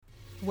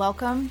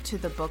Welcome to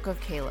the Book of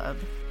Caleb,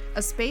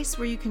 a space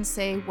where you can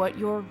say what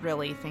you're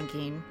really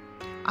thinking.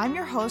 I'm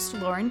your host,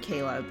 Lauren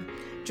Caleb.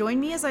 Join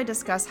me as I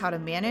discuss how to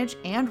manage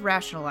and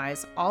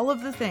rationalize all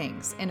of the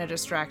things in a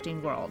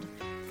distracting world.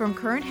 From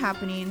current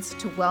happenings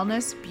to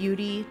wellness,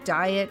 beauty,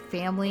 diet,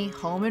 family,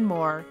 home, and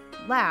more,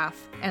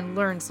 laugh and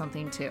learn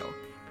something too.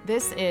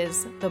 This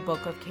is the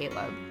Book of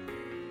Caleb.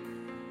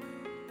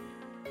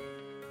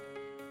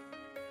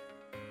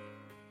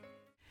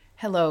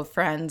 Hello,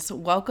 friends.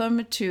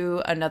 Welcome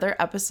to another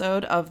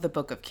episode of the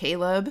Book of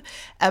Caleb,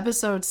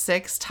 episode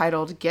 6,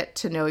 titled Get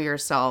to Know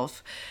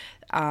Yourself.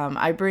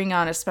 I bring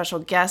on a special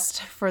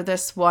guest for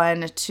this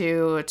one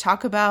to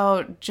talk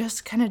about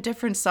just kind of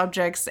different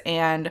subjects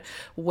and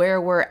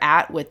where we're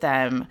at with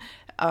them.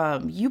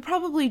 You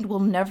probably will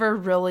never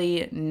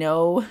really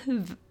know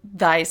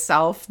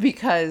thyself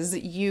because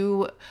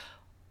you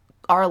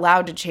are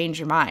allowed to change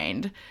your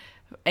mind.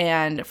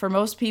 And for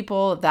most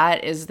people,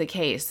 that is the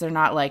case. They're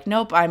not like,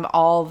 nope, I'm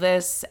all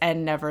this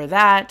and never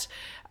that.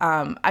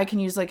 I can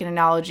use like an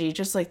analogy,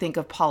 just like think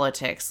of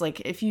politics.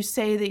 Like if you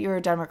say that you're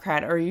a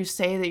Democrat or you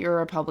say that you're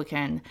a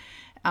Republican,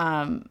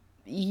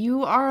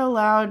 you are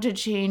allowed to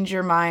change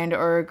your mind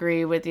or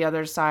agree with the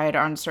other side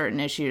on certain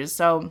issues.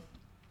 So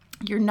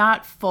you're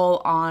not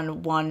full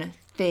on one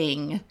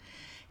thing.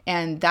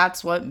 And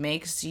that's what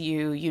makes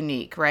you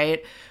unique,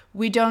 right?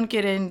 We don't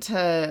get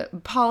into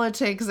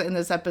politics in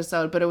this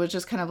episode, but it was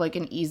just kind of like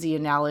an easy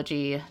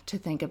analogy to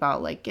think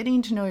about, like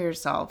getting to know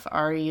yourself.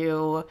 Are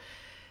you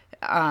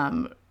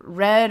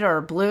red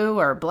or blue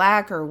or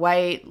black or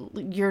white?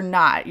 You're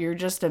not. You're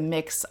just a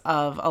mix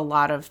of a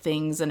lot of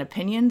things and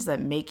opinions that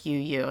make you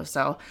you.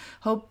 So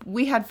hope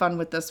we had fun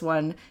with this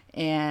one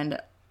and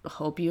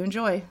hope you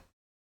enjoy.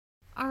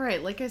 All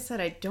right, like I said,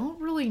 I don't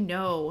really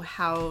know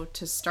how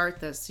to start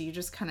this, so you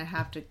just kind of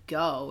have to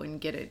go and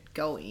get it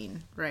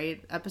going,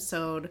 right?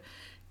 Episode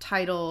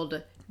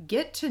titled,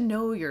 Get to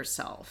Know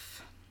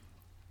Yourself.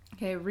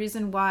 Okay,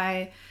 reason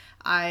why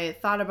I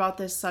thought about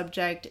this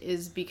subject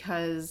is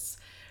because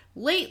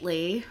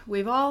lately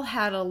we've all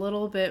had a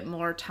little bit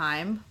more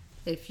time,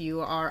 if you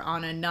are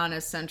on a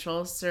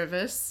non-essential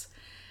service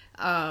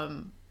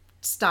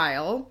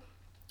style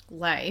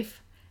life.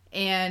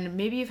 And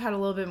maybe you've had a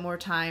little bit more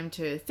time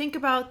to think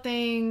about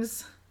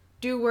things,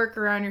 do work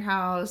around your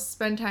house,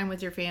 spend time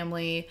with your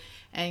family,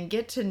 and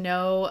get to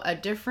know a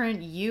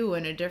different you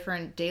and a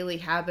different daily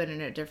habit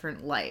and a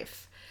different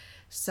life.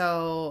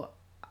 So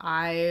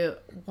I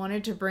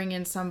wanted to bring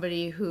in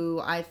somebody who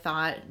I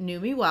thought knew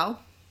me well,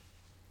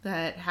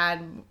 that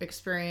had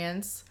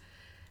experience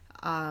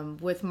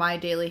with my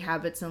daily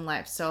habits in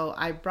life. So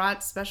I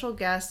brought special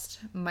guest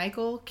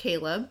Michael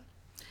Caleb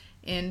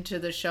into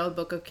the show,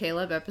 Book of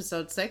Caleb,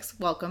 episode 6.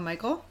 Welcome,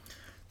 Michael.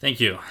 Thank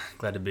you.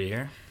 Glad to be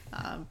here.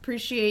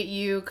 Appreciate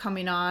you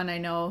coming on. I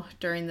know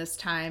during this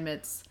time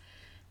it's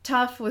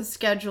tough with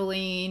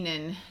scheduling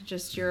and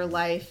just your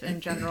life in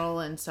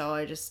general. And so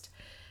I just,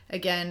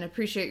 again,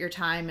 appreciate your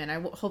time, and I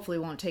hopefully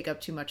won't take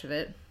up too much of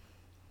it.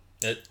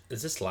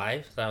 Is this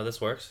live? Is that how this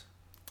works?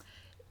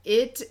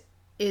 It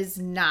is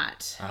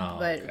not.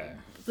 But okay.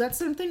 That's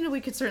something that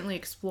we could certainly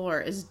explore,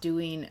 is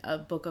doing a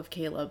Book of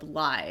Caleb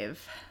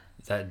live.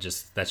 That's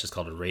just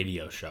called a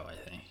radio show, I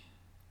think.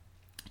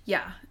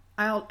 Yeah,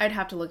 I'd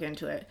have to look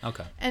into it.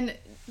 Okay. And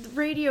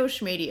radio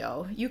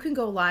schmadio, you can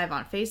go live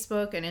on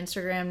Facebook and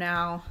Instagram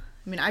now.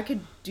 I mean,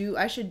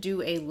 I should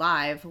do a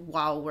live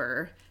while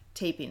we're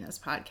taping this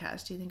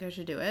podcast. Do you think I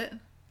should do it?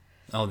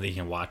 Oh, they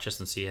can watch us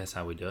and see us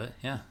how we do it?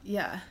 Yeah.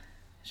 Yeah.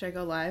 Should I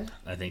go live?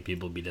 I think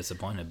people would be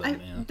disappointed,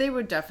 but they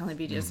would definitely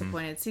be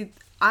disappointed. Mm-hmm. See,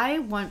 I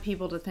want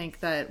people to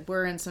think that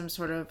we're in some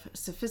sort of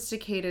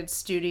sophisticated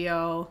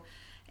studio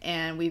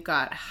and we've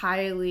got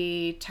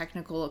highly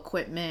technical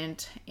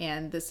equipment,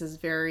 and this is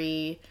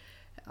very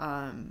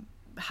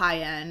high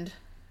end.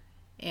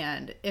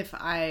 And if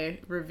I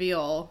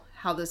reveal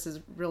how this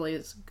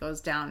goes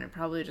down, it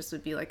probably just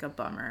would be like a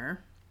bummer.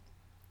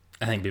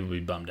 I think people would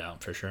be bummed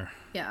out for sure.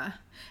 Yeah.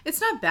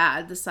 It's not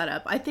bad, the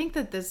setup. I think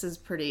that this is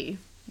pretty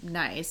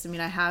nice. I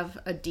mean, I have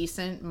a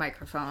decent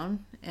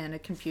microphone and a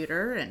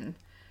computer and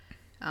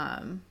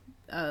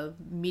a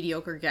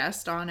mediocre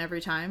guest on every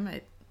time.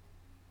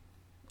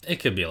 It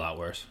could be a lot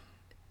worse.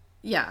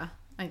 Yeah,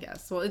 I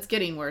guess. Well, it's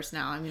getting worse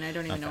now. I mean, I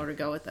don't even know where to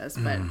go with this.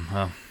 But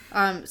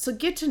so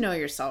get to know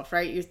yourself,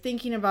 right? You're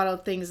thinking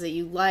about things that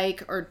you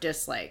like or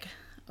dislike.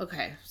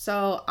 Okay,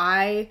 so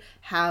I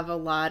have a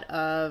lot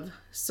of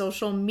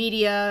social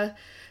media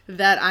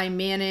that I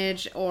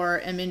manage or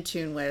am in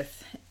tune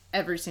with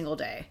every single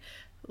day.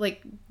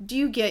 Like, do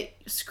you get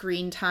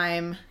screen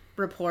time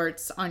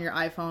reports on your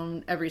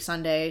iPhone every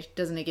Sunday?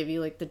 Doesn't it give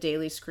you like the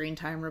daily screen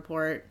time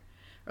report?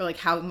 Or like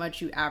how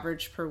much you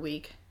average per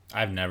week?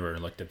 I've never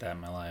looked at that in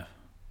my life.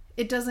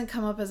 It doesn't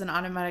come up as an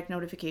automatic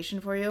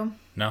notification for you?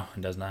 No, it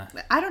does not.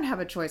 I don't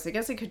have a choice. I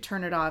guess I could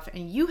turn it off.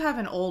 And you have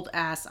an old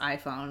ass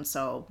iPhone,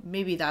 so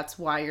maybe that's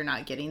why you're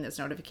not getting this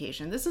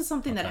notification. This is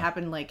something that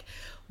happened like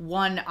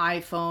one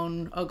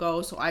iPhone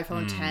ago, so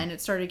iPhone 10.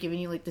 It started giving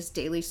you like this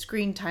daily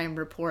screen time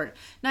report.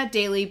 Not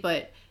daily,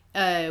 but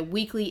a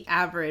weekly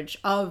average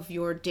of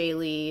your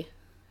daily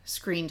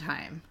screen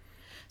time.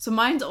 So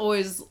mine's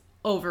always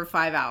over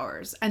 5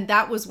 hours. And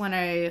that was when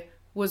I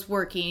was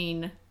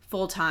working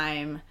full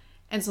time.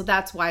 And so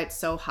that's why it's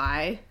so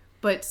high.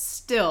 But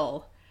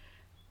still,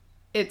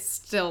 it's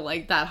still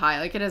like that high.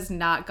 Like it has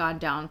not gone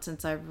down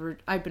since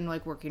I've been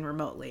like working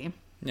remotely.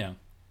 Yeah.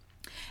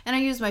 And I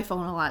use my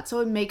phone a lot,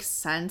 so it makes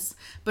sense.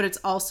 But it's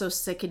also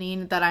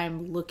sickening that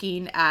I'm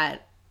looking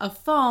at a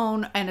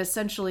phone and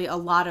essentially a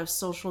lot of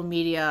social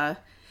media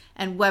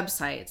and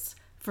websites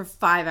for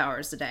 5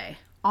 hours a day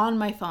on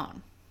my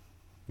phone.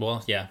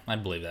 Well, yeah, I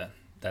believe that.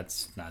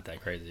 That's not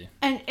that crazy.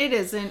 And it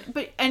isn't,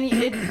 but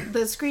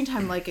the screen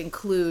time like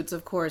includes,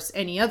 of course,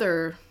 any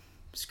other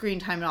screen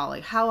time at all.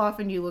 Like how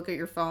often you look at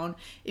your phone.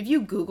 If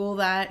you Google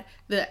that,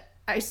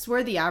 I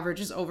swear the average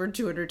is over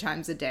 200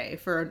 times a day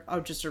for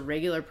just a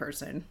regular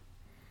person.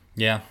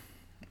 Yeah.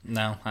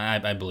 No,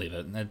 I believe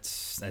it.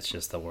 That's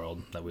just the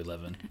world that we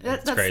live in.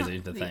 It's crazy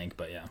to think,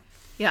 but yeah.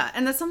 Yeah,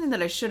 and that's something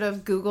that I should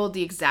have Googled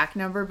the exact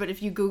number, but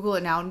if you Google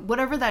it now,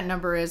 whatever that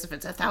number is, if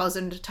it's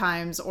 1,000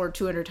 times or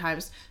 200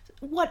 times,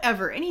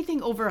 whatever,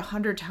 anything over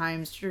 100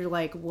 times, you're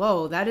like,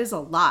 whoa, that is a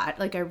lot.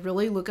 Like, I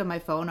really look at my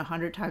phone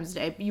 100 times a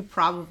day. You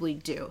probably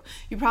do.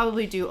 You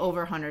probably do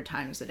over 100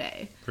 times a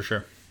day. For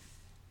sure.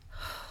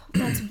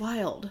 That's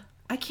wild.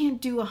 I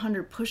can't do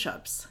 100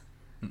 push-ups.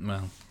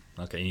 Well,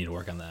 okay, you need to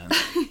work on that.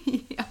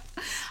 Yeah.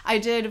 I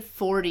did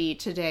 40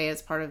 today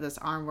as part of this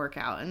arm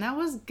workout, and that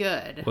was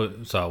good.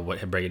 So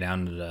what, break it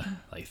down into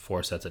like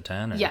 4 sets of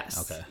 10? Or?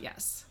 Yes. Okay.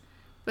 Yes.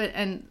 But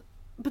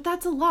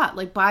that's a lot.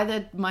 Like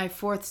by my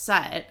fourth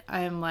set,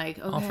 I'm like,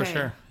 okay. Oh, for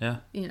sure. Yeah.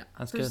 You know,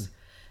 that's good.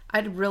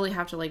 I'd really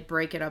have to like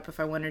break it up if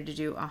I wanted to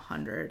do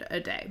 100 a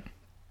day.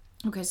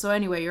 Okay, so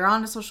anyway, you're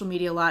on social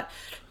media a lot.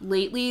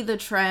 Lately, the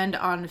trend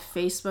on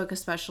Facebook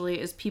especially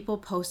is people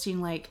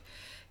posting like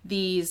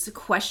these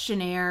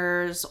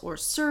questionnaires or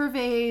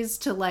surveys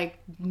to like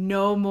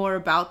know more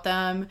about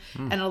them.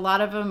 And a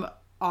lot of them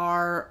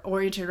are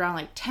oriented around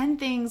like 10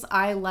 things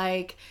I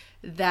like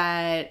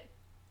that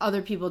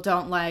other people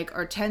don't like,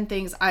 or 10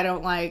 things I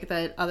don't like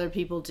that other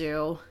people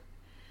do.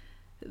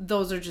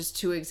 Those are just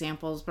 2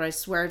 examples, but I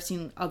swear I've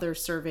seen other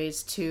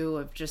surveys too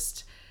of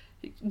just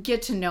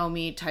get to know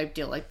me type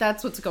deal. Like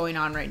that's what's going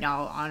on right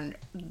now on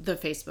the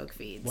Facebook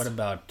feeds. What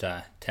about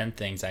 10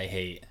 things I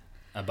hate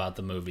about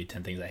the movie,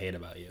 10 things I hate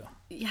about you?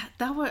 Yeah,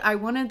 I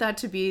wanted that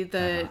to be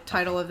the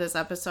title of this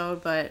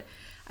episode, but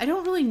I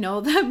don't really know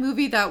that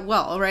movie that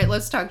well. All right,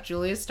 let's talk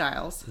Julia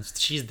Stiles.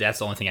 That's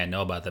the only thing I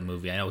know about the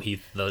movie. I know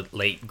the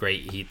late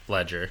great Heath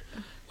Ledger,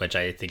 which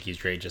I think he's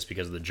great just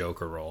because of the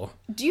Joker role.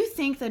 Do you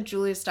think that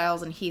Julia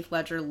Stiles and Heath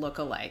Ledger look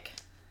alike?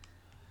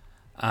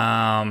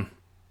 No.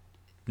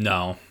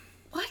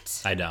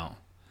 What? I don't.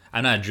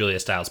 I'm not a Julia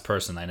Stiles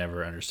person. I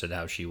never understood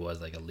how she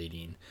was like a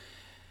leading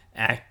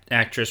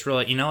actress.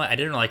 Really, you know what? I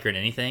didn't like her in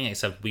anything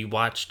except we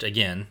watched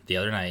again the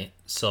other night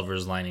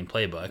Silver's Lining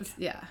Playbook.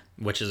 Yeah.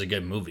 Which is a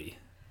good movie.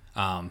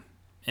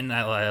 And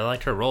I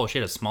liked her role. She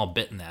had a small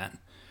bit in that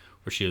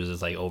where she was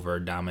just like over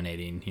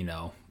dominating,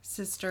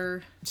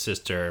 sister,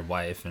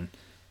 wife, and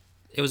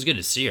it was good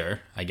to see her,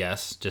 I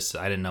guess. Just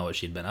I didn't know what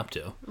she'd been up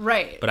to.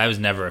 Right. But I was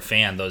never a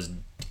fan. Those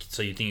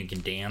So You Think You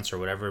Can Dance or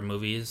whatever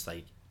movies,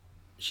 like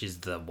she's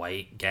the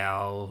white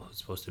gal who's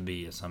supposed to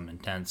be some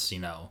intense,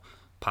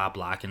 pop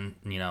locking,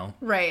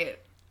 Right.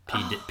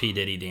 P.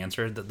 Diddy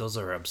dancer. Those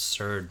are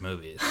absurd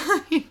movies.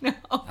 I know.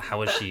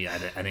 How is she? I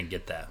didn't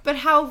get that. But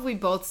how have we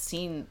both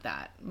seen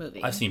that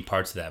movie? I've seen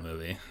parts of that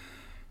movie.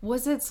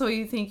 Was it So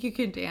You Think You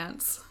Can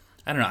Dance?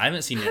 I don't know. I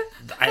haven't seen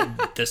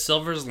it. The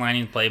Silver's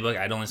Lining Playbook,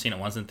 I'd only seen it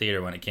once in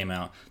theater when it came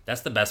out.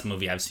 That's the best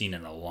movie I've seen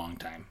in a long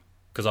time.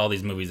 Because all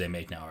these movies they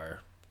make now are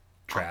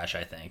trash,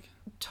 I think.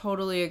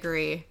 Totally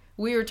agree.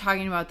 We were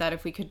talking about that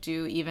if we could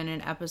do even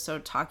an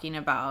episode talking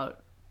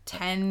about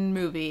 10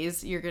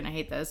 movies. You're going to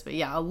hate this, but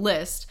yeah, a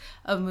list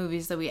of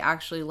movies that we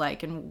actually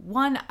like. And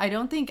one, I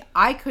don't think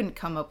I couldn't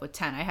come up with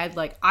 10. I had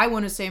like, I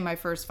want to say my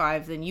first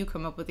 5, then you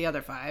come up with the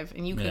other 5,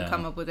 and you couldn't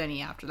come up with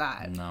any after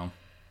that. No.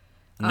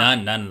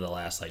 None of the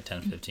last like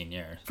 10, 15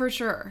 years. For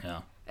sure.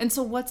 Yeah. And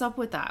so what's up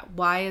with that?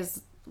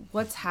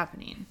 What's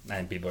happening? I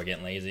think people are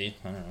getting lazy.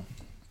 I don't know.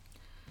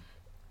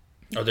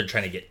 Or they're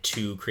trying to get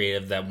too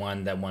creative. That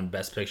one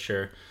Best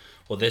Picture.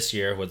 Well, this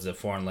year was a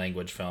foreign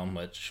language film,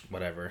 which,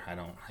 whatever, I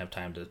don't have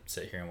time to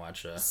sit here and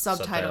watch a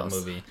subtitle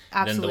movie.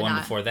 Absolutely then the one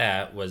not. before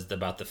that was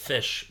about the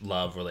fish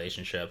love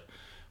relationship,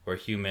 where a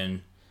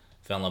human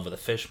fell in love with a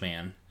fish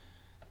man.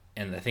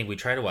 And I think we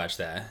tried to watch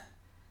that.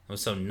 It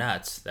was so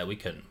nuts that we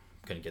couldn't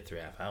get through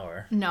a half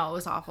hour. No, it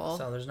was awful.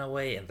 So there's no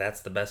way. And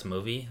that's the best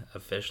movie, a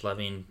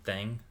fish-loving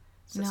thing.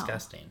 It's No.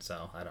 disgusting,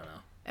 so I don't know.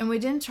 And we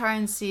didn't try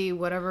and see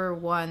whatever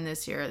won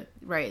this year.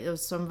 Right, it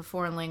was some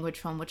foreign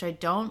language film, which I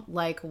don't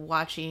like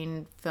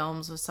watching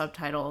films with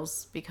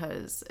subtitles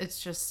because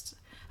it's just...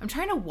 I'm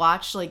trying to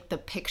watch like the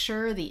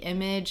picture, the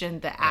image,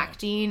 and the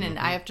acting, and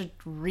I have to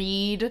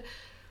read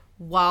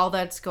while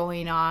that's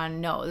going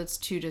on. No, that's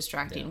too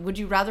distracting. Yeah. Would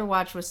you rather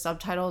watch with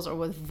subtitles or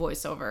with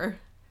voiceover?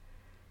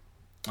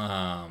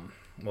 Well,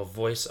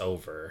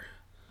 voiceover.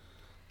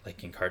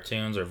 Like in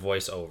cartoons or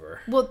voiceover?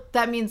 Well,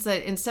 that means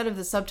that instead of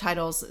the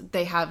subtitles,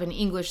 they have an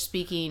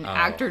English-speaking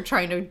actor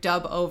trying to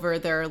dub over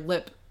their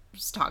lip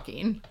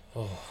talking.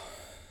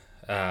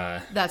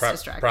 That's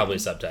distracting. Probably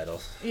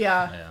subtitles.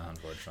 Yeah. Yeah,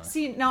 unfortunately.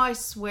 See, now I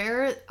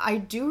swear, I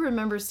do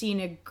remember seeing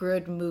a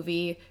good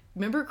movie.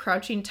 Remember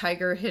Crouching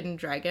Tiger, Hidden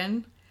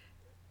Dragon?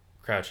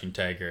 Crouching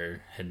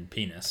Tiger, Hidden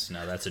Penis.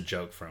 No, that's a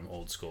joke from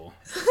old school.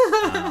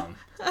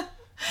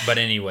 But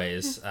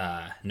anyways,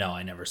 no,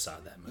 I never saw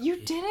that movie. You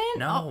didn't?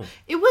 No. Oh,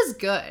 it was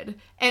good.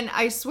 And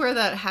I swear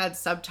that had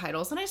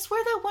subtitles. And I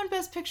swear that won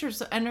Best Picture.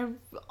 So, and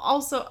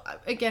also,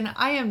 again,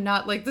 I am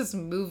not like this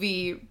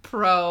movie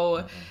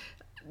pro.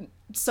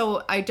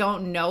 So I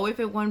don't know if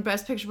it won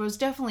Best Picture, but it was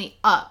definitely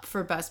up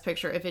for Best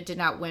Picture if it did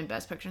not win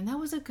Best Picture. And that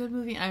was a good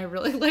movie. And I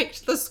really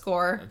liked the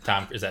score.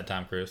 Is that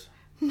Tom Cruise?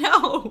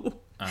 No.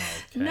 Oh,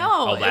 okay.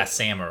 No. Oh, Last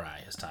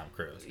Samurai is Tom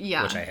Cruise.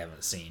 Yeah. Which I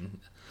haven't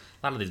seen.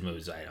 A lot of these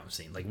movies I haven't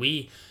seen. Like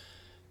we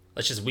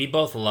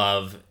both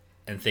love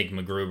and think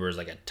MacGruber is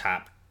like a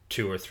top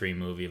 2 or 3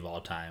 movie of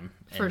all time.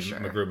 And For sure.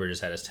 MacGruber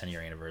just had his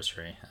 10-year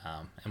anniversary.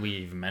 And we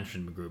even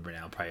mentioned MacGruber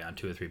now probably on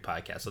 2 or 3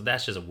 podcasts. So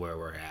that's just where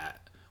we're at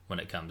when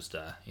it comes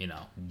to,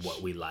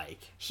 what we like.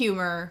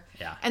 Humor.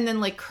 Yeah. And then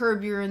like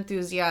Curb Your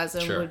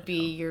Enthusiasm Sure. would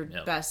be your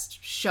Yep.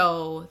 best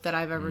show that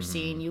I've ever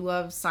seen. You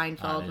love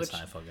Seinfeld, which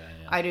Seinfeld guy,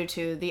 yeah. I do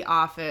too. The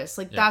Office.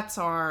 Like that's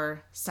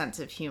our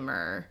sense of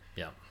humor.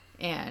 Yeah.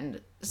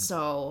 And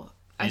so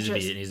It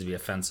needs to be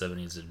offensive. It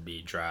needs to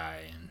be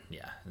dry. And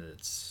yeah,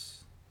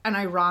 it's... and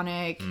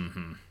ironic.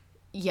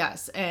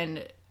 Yes.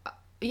 And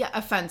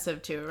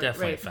offensive too.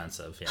 Definitely right?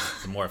 offensive. Yeah.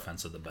 The more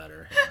offensive, the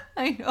better. Yeah.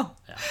 I know.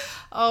 Yeah.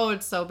 Oh,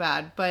 it's so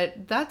bad.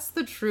 But that's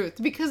the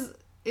truth because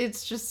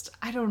it's just,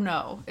 I don't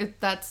know.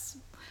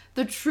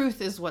 The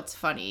truth is what's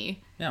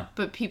funny. Yeah.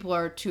 But people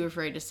are too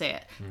afraid to say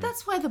it.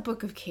 That's why the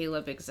Book of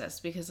Caleb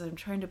exists, because I'm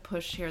trying to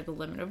push here the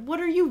limit of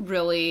what are you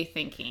really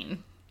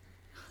thinking?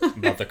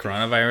 About the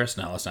coronavirus?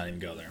 No, let's not even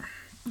go there.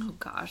 Oh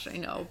gosh, I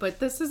know. But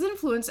this has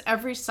influenced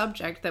every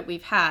subject that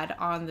we've had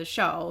on the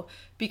show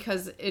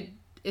because it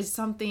is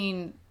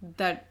something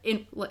that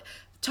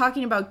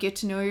talking about get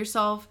to know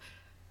yourself.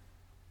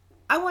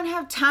 I wouldn't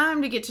have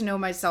time to get to know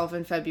myself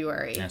in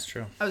February. That's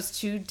true. I was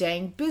too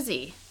dang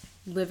busy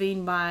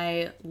living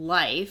my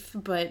life,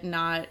 but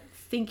not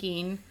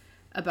thinking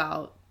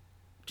about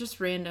just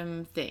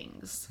random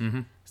things.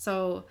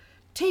 So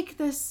take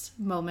this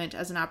moment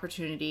as an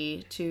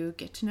opportunity to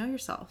get to know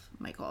yourself,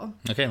 Michael.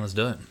 Okay, let's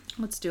do it.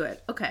 Let's do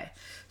it. Okay.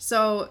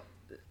 So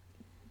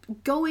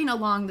going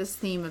along this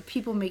theme of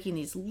people making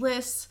these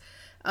lists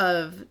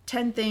of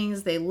 10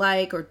 things they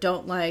like or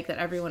don't like that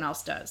everyone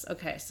else does.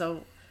 Okay,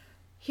 so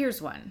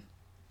here's one.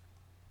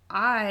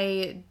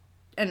 Maybe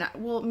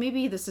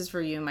this is for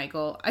you,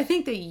 Michael. I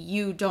think that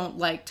you don't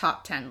like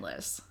top 10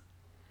 lists.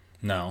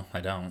 No,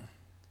 I don't.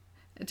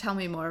 Tell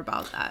me more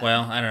about that.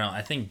 Well, I don't know.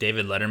 I think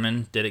David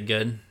Letterman did it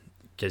good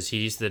because he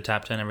used to the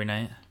top 10 every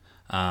night.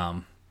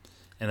 And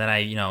then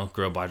I,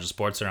 grew up watching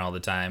SportsCenter all the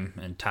time,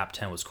 and top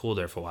 10 was cool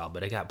there for a while,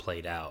 but it got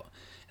played out.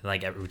 And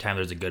like every time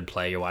there's a good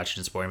play you're watching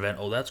a sporting event,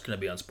 that's going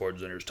to be on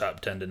SportsCenter's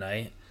top 10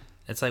 tonight.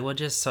 It's like, well,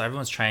 just so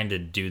everyone's trying to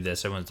do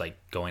this. Everyone's like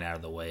going out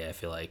of the way, I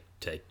feel like,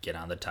 to get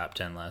on the top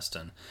 10 list.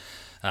 And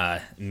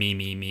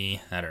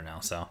me, I don't know.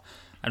 So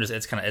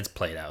it's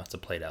played out. It's a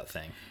played out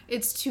thing.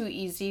 It's too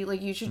easy.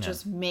 Like you should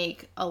just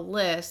make a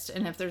list,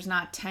 and if there's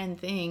not 10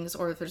 things,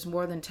 or if there's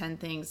more than 10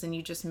 things, then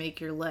you just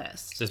make your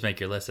list. Just make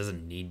your list. It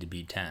doesn't need to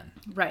be 10.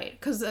 Right,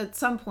 because at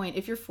some point,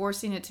 if you're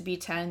forcing it to be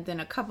 10, then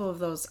a couple of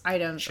those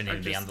items shouldn't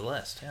even be on the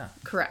list. Yeah.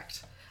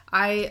 Correct.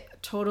 I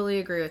totally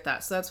agree with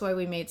that. So that's why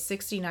we made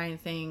 69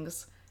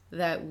 things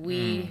that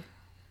we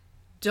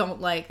don't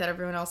like that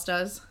everyone else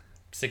does.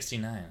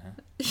 69, huh?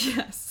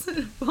 Yes.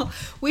 Well,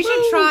 we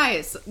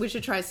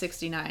should try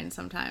 69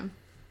 sometime.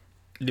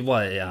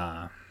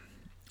 What?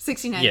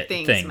 69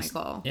 things,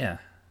 Michael. Yeah.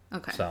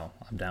 Okay. So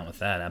I'm down with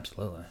that.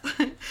 Absolutely.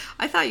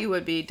 I thought you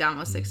would be down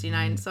with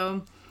 69.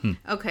 So,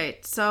 okay.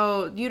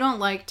 So you don't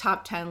like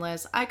top 10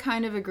 lists. I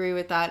kind of agree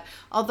with that.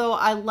 Although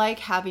I like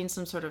having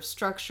some sort of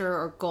structure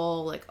or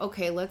goal. Like,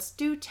 okay, let's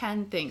do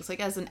 10 things,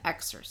 like as an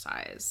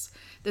exercise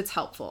that's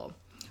helpful.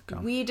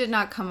 We did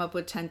not come up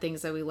with 10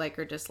 things that we like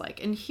or dislike.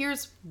 And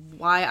here's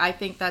why I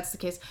think that's the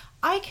case.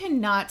 I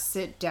cannot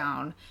sit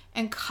down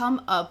and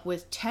come up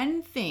with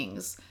 10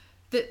 things,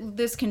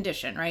 this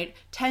condition, right?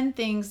 10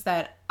 things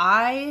that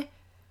I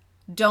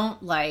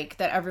don't like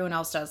that everyone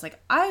else does. Like,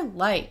 I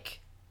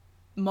like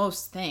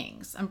most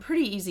things. I'm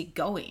pretty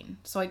easygoing.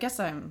 So I guess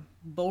I'm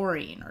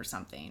boring or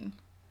something.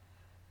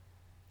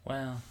 Well,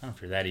 I don't know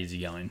if you're that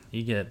easygoing.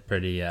 You get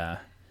pretty,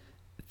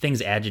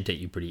 things agitate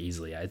you pretty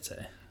easily, I'd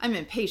say. I'm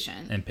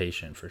impatient.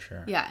 Impatient, for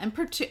sure. Yeah, and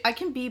I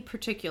can be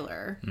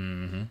particular.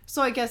 Mm-hmm.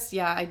 So I guess,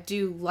 I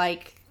do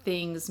like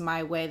things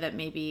my way that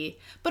maybe...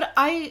 But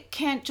I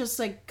can't just,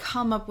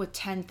 come up with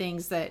 10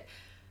 things that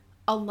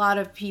a lot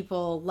of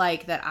people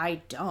like that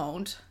I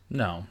don't.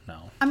 No.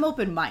 I'm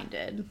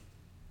open-minded.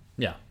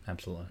 Yeah,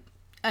 absolutely.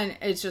 And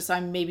it's just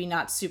I'm maybe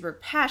not super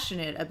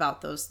passionate about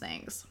those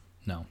things.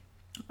 No.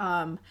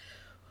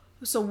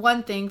 So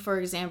one thing, for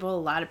example, a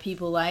lot of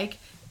people like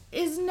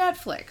is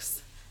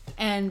Netflix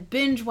and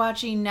binge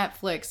watching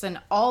Netflix and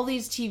all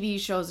these TV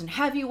shows. And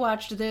have you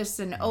watched this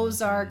and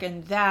Ozark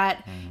and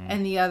that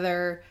and the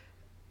other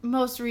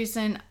most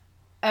recent?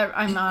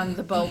 I'm on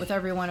the boat with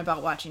everyone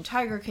about watching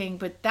Tiger King,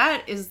 but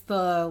that is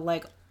the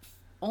like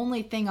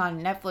only thing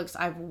on Netflix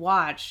I've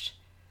watched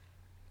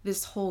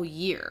this whole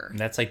year.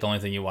 That's like the only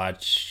thing you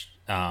watch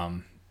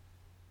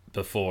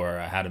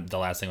before the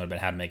last thing would have been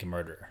How to Make a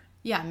Murderer.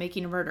 Yeah,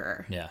 Making a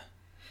Murderer. Yeah.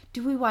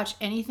 Do we watch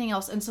anything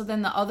else? And so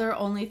then the other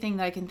only thing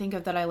that I can think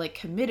of that I like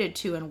committed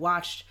to and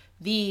watched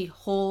the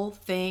whole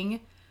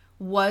thing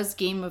was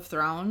Game of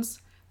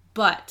Thrones.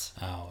 But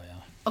Oh, yeah.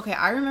 okay,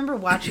 I remember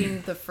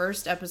watching the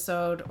first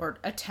episode or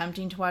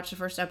attempting to watch the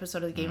first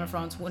episode of Game of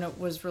Thrones when it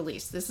was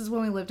released. This is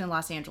when we lived in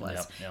Los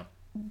Angeles. Yep.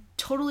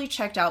 Totally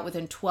checked out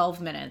within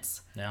 12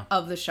 minutes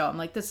of the show. I'm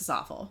like, this is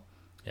awful.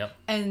 Yep.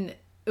 And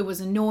it was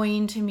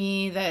annoying to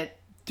me that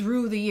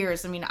through the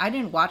years, I mean, I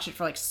didn't watch it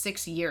for like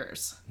 6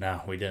 years.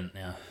 No, we didn't,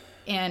 yeah.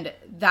 And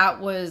that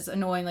was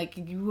annoying. Like,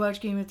 you watch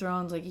Game of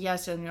Thrones, like,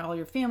 yes, and all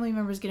your family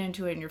members get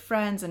into it and your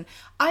friends. And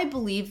I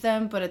believe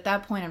them, but at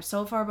that point, I'm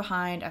so far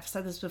behind. I've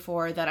said this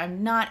before, that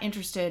I'm not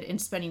interested in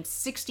spending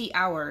 60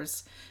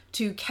 hours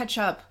to catch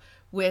up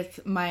with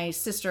my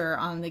sister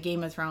on the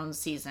Game of Thrones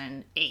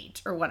season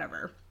 8 or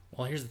whatever.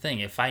 Well, here's the thing.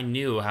 If I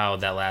knew how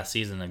that last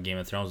season of Game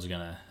of Thrones was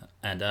going to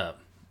end up,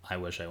 I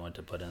wish I went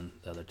to put in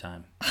the other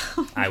time.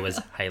 I was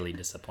highly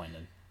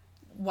disappointed.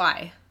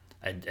 Why?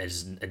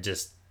 It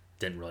just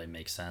didn't really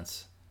make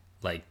sense.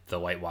 Like, the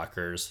White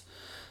Walkers,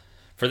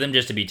 for them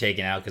just to be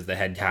taken out because the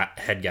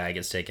head guy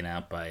gets taken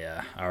out by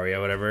Arya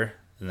or whatever,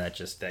 and that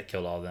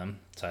killed all of them.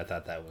 So I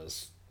thought that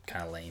was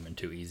kind of lame and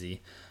too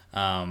easy.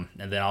 And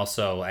then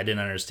also, I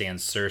didn't understand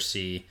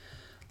Cersei,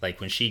 like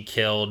when she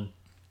killed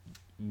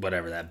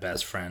whatever, that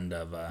best friend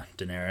of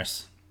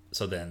Daenerys.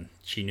 So then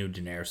she knew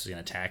Daenerys was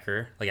going to attack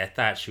her. Like, I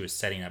thought she was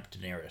setting up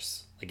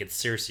Daenerys. Like, it's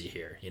Cersei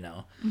here, you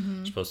know?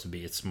 She's supposed to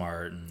be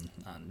smart and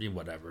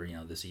whatever, you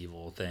know, this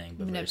evil thing.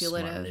 But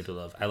manipulative. Very smart,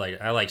 manipulative.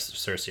 I like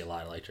Cersei a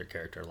lot. I liked her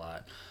character a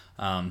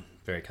lot.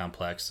 Very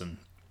complex. And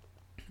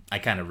I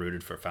kind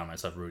of found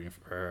myself rooting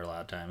for her a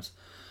lot of times.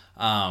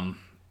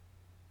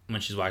 When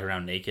she's walking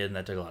around naked,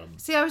 that took a lot of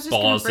See, I was just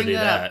going to bring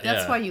that up.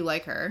 That's yeah. why you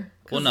like her.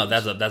 Well, no,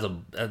 that's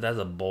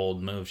a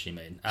bold move she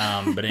made.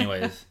 But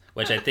anyways,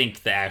 which I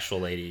think the actual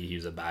lady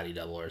used a body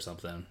double or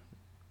something.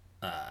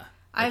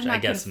 Which I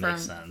guess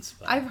makes sense.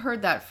 But I've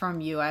heard that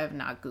from you. I have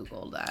not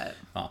Googled that.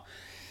 Oh,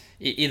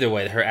 either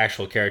way, her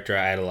actual character,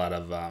 I had a lot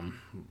of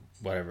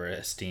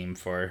esteem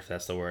for, if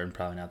that's the word.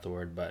 Probably not the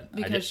word, but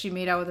because she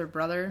made out with her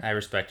brother. I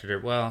respected her.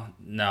 Well,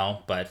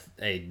 no, but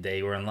hey,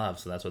 they were in love,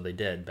 so that's what they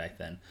did back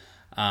then.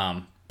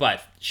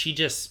 But she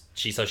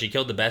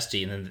killed the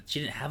bestie, and then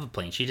she didn't have a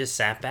plane. She just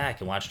sat back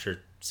and watched her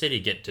city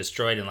get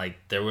destroyed, and like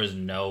there was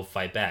no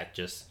fight back.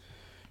 Just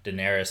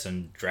Daenerys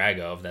and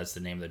Drago, if that's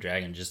the name of the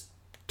dragon, just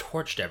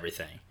torched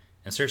everything.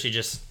 And Cersei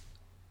just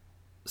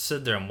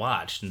stood there and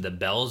watched. And the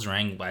bells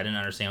rang. I didn't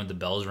understand what the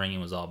bells ringing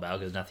was all about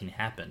because nothing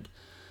happened.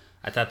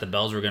 I thought the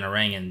bells were going to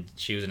ring and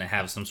she was going to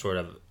have some sort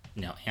of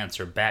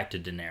answer back to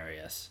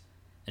Daenerys.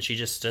 And she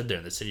just stood there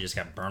and the city just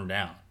got burned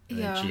down. And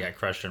then she got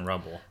crushed in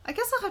rubble. I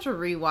guess I'll have to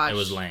rewatch. It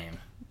was lame.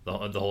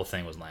 The whole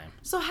thing was lame.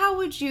 So how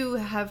would you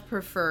have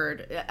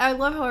preferred? I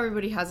love how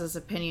everybody has this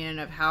opinion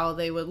of how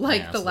they would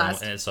like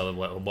last. So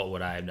what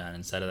would I have done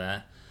instead of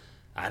that?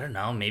 I don't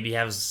know. Maybe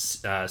have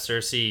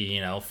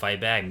Cersei, fight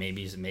back.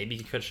 Maybe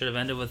should have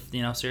ended with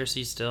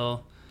Cersei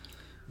still,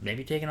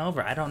 maybe taking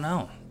over. I don't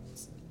know.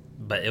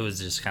 But it was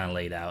just kind of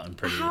laid out and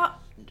pretty.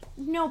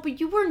 No, but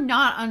you were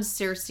not on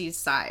Cersei's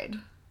side.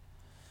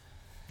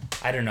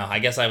 I don't know. I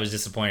guess I was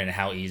disappointed in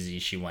how easy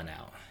she went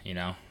out.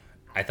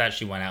 I thought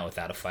she went out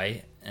without a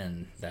fight,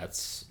 and that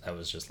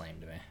was just lame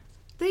to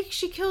me.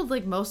 She killed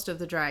like most of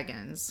the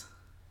dragons.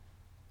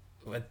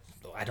 What?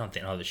 I don't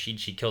think. No,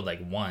 she killed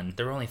like one.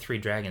 There were only 3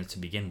 dragons to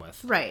begin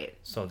with. Right.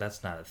 So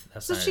that's not.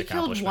 So she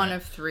killed one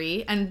of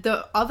 3, and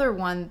the other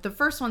one, the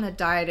first one that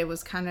died, it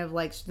was kind of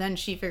like then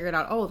she figured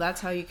out, oh, that's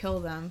how you kill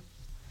them.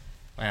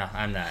 Well,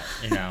 I'm not.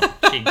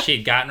 She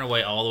had gotten her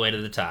way all the way to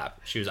the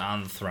top. She was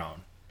on the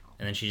throne,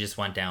 and then she just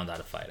went down without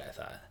a fight. I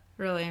thought.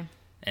 Really.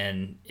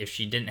 And if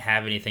she didn't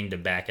have anything to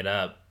back it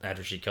up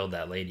after she killed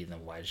that lady,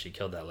 then why did she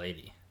kill that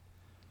lady?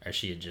 Or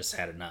she had just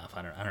had enough.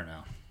 I don't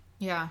know.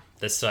 Yeah.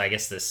 So I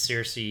guess the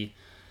Cersei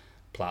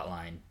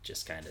plotline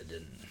just kind of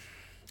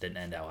didn't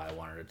end out how I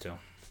wanted it to.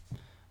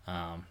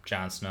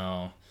 Jon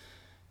Snow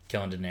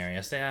killing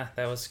Daenerys. Yeah,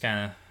 that was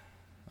kind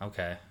of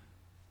okay.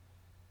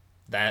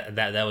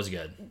 That was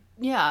good.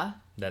 Yeah.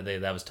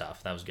 That was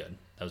tough. That was good.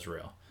 That was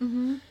real.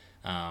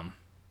 Mm-hmm.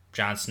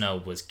 Jon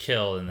Snow was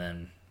killed, and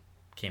then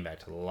came back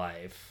to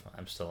life,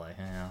 I'm still like,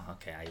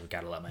 okay, I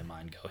gotta let my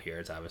mind go here.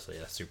 It's obviously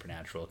a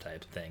supernatural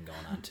type thing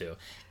going on too.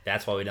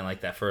 That's why we didn't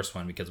like that first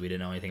one, because we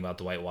didn't know anything about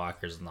the White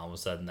Walkers, and all of a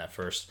sudden that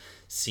first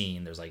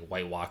scene, there's like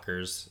White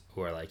Walkers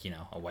who are like,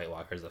 a White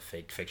Walker is a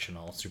fake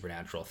fictional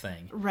supernatural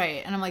thing.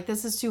 Right, and I'm like,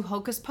 this is too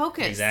hocus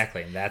pocus.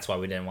 Exactly, and that's why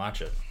we didn't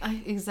watch it.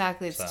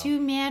 Exactly, it's too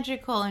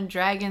magical, and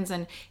dragons,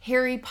 and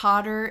Harry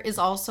Potter is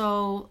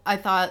also, I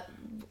thought,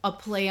 a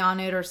play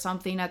on it or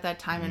something at that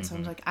time, and so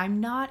I'm like,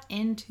 I'm not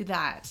into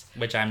that.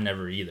 Which I'm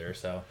never either,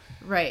 so.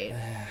 Right.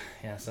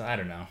 Yeah, so I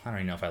don't know. I don't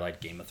even know if I like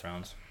Game of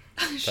Thrones.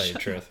 To tell you the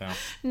truth. Yeah.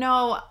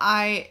 No,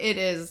 it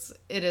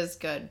is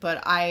good,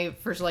 but I,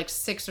 for like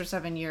 6 or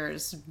 7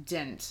 years,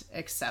 didn't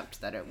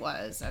accept that it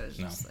was. I was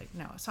just like,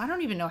 no. So I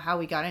don't even know how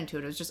we got into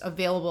it. It was just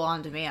available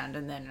on demand,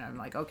 and then I'm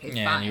like, okay, fine.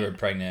 Yeah, and you were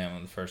pregnant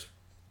when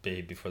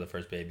before the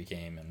first baby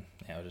came, and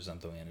it was just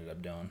something we ended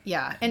up doing.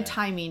 Yeah, and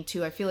timing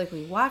too. I feel like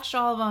we watched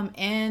all of them,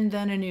 and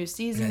then a new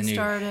season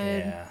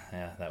started.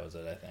 Yeah, that was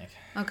it, I think.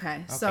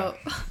 Okay.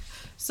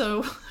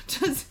 So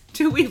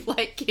do we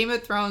like Game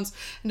of Thrones,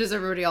 and does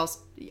everybody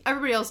else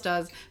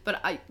does, but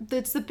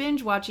it's the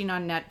binge watching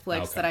on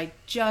Netflix that I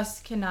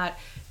just cannot.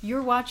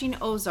 You're watching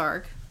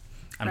Ozark.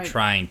 I'm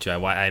trying to.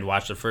 I had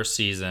watched the first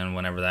season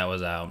whenever that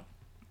was out,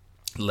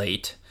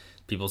 late.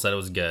 People said it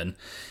was good.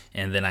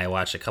 And then I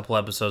watched a couple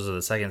episodes of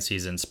the second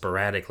season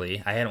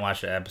sporadically. I hadn't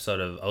watched an episode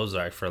of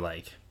Ozark for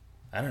like,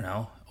 I don't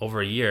know, over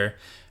a year.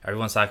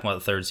 Everyone's talking about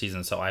the third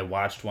season, so I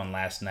watched one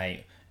last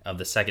night of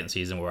the second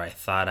season where I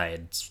thought I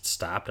had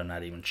stopped. I'm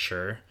not even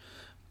sure.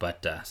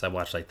 But so I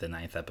watched like the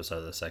 9th episode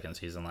of the second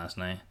season last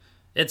night.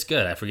 It's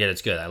good. I forget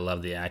it's good. I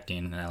love the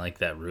acting, and I like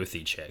that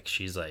Ruthie chick.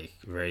 She's like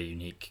a very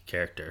unique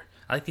character.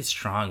 I like these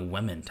strong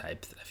women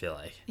type, I feel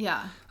like.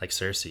 Yeah. Like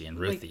Cersei and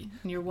Ruthie.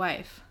 Like your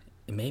wife.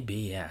 It may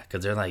be, yeah,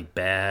 because they're like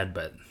bad,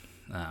 but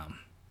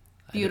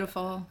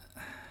beautiful,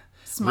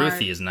 smart.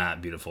 Ruthie is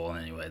not beautiful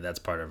anyway. That's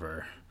part of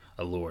her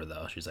allure,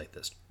 though. She's like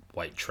this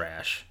white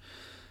trash,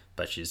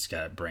 but she's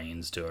got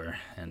brains to her,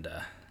 and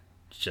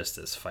just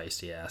this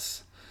feisty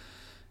ass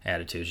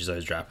attitude. She's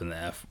always dropping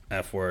the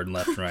F word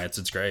left and right. So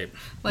it's great.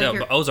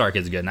 But Ozark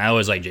is good, and I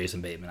always like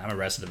Jason Bateman. I'm a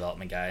Arrested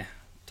Development guy.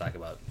 Talk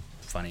about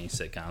funny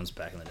sitcoms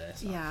back in the day.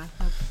 So. Yeah,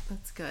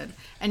 that's good.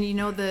 And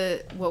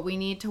what we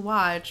need to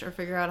watch or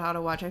figure out how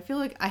to watch, I feel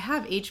like I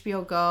have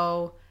HBO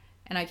Go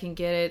and I can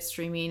get it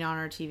streaming on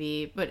our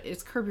TV, but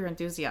it's Curb Your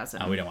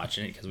Enthusiasm. Oh, we don't watch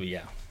it because we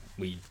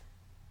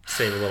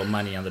save a little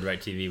money on the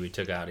DirecTV. We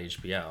took out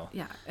HBO.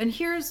 Yeah, and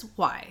here's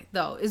why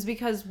though, is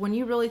because when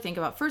you really think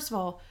about, first of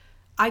all,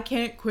 I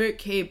can't quit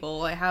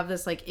cable. I have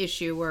this like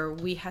issue where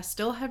we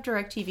still have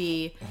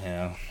DirecTV.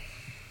 Yeah.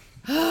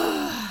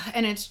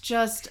 And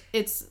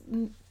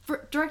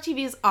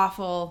DirecTV is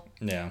awful.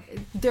 Yeah.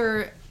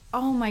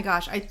 Oh my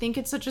gosh, I think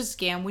it's such a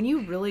scam. When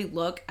you really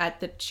look at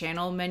the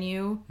channel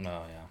menu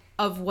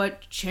of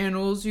what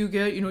channels you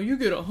get, you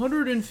get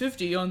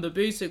 150 on the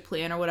basic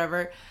plan or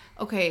whatever.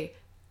 Okay,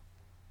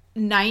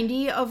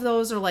 90 of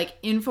those are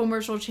like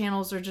infomercial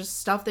channels or just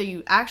stuff that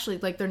you actually,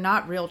 like, they're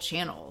not real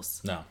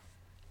channels. No.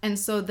 And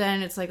so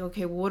then it's like,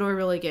 okay, well, what do I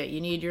really get?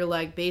 You need your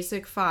like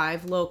basic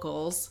 5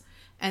 locals,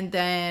 and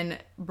then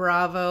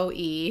Bravo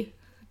E,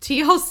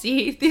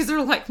 TLC. These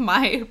are like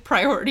my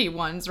priority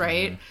ones,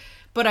 right? Mm-hmm.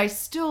 But I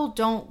still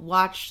don't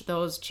watch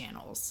those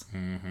channels.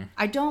 Mm-hmm.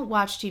 I don't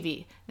watch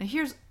TV. Now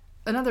here's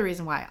another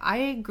reason why.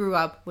 I grew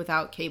up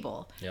without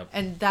cable. Yep.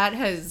 And that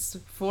has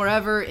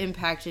forever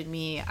impacted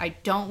me. I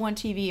don't want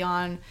TV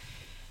on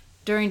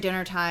during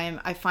dinner time.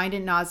 I find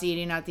it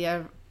nauseating at the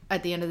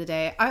end of the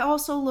day. I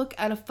also look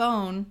at a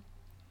phone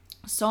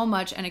so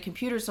much and a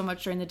computer so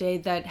much during the day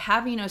that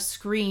having a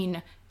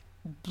screen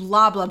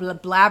blah, blah, blah,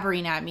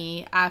 blabbering at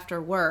me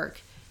after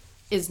work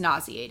is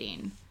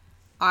nauseating.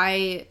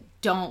 I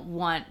don't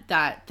want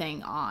that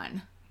thing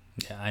on.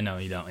 Yeah, I know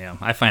you don't. Yeah,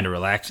 I find it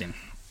relaxing.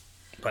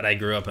 But I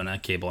grew up in a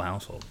cable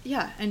household.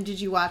 Yeah, and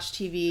did you watch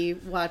TV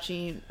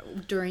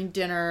during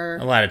dinner?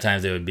 A lot of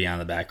times it would be on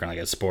the background,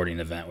 like a sporting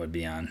event would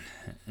be on,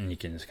 and you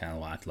can just kind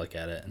of look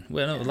at it.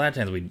 Well, a lot of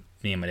times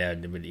me and my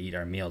dad would eat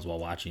our meals while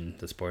watching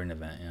the sporting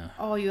event. Yeah.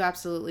 Oh, you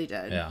absolutely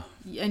did. Yeah.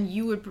 And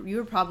you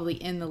were probably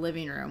in the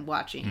living room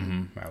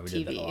watching Right, we TV.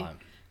 did that a lot.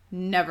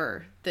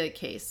 Never the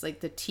case. Like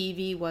the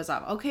TV was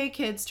off. Okay,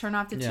 kids, turn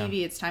off the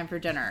TV. It's time for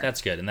dinner.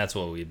 That's good, and that's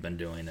what we've been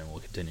doing, and we'll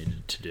continue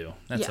to do.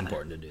 That's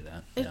important to do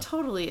that. It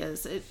totally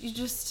is.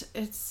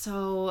 It's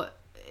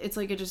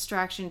like a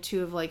distraction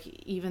too of like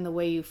even the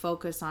way you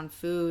focus on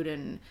food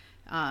and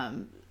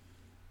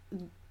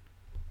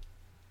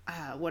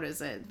what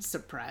is it?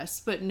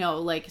 Suppress, but no,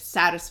 like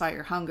satisfy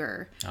your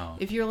hunger. Oh.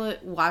 If you're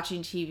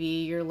watching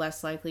TV, you're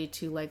less likely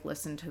to like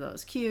listen to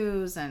those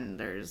cues, and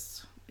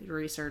there's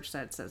research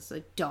that says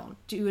like don't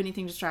do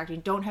anything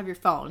distracting. Don't have your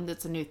phone.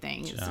 That's a new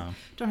thing.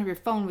 Don't have your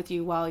phone with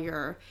you while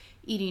you're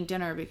eating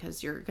dinner,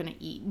 because you're gonna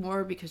eat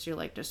more because you're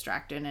like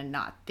distracted and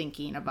not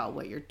thinking about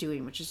what you're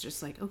doing, which is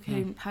just like,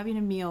 okay, having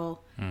a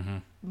meal,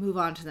 move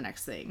on to the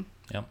next thing.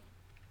 Yep.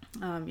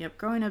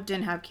 Growing up,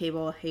 didn't have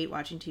cable. Hate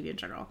watching TV in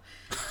general.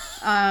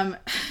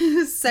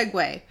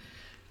 Segue.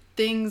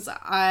 things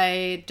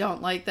I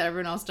don't like that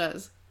everyone else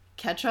does.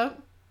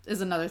 Ketchup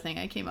is another thing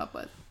I came up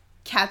with.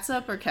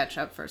 Catsup or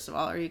ketchup, first of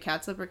all? Are you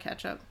catsup or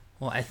ketchup?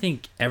 Well, I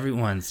think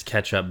everyone's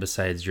ketchup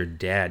besides your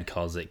dad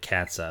calls it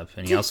catsup.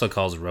 And he also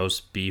calls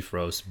roast beef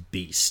roast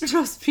beast.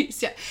 Roast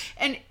beef, yeah.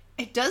 And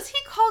does he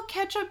call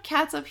ketchup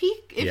catsup?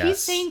 If he's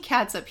saying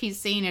catsup, he's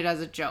saying it as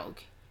a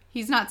joke.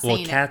 He's not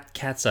saying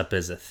catsup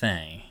is a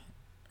thing,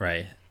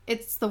 right?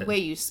 It's the way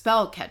you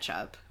spell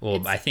ketchup.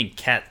 Well, I think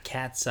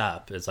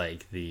catsup is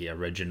like the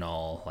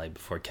original, like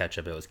before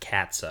ketchup, it was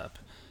catsup.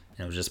 And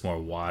it was just more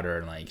water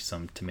and like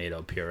some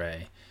tomato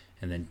puree.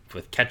 And then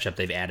with ketchup,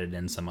 they've added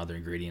in some other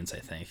ingredients, I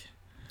think.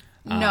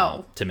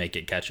 No. To make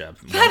it ketchup.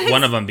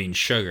 One of them being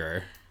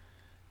sugar.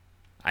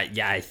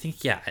 I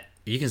think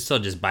you can still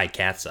just buy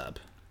catsup.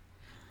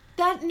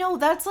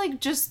 That's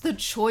like just the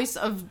choice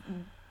of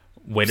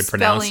way to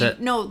pronounce it.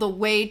 No, the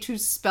way to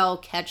spell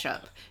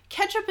ketchup.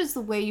 Ketchup is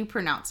the way you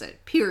pronounce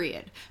it,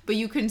 period. But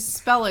you can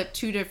spell it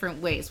two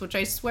different ways, which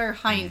I swear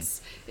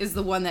Heinz is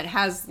the one that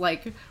has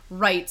like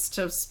rights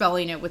to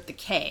spelling it with the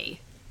K.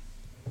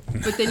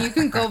 But then you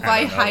can go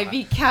buy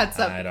Hy-Vee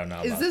catsup. I don't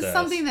know. Is this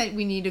something that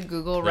we need to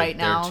Google right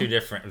now? They're two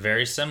different,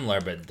 very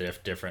similar, but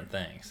different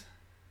things.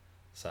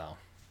 So.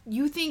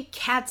 You think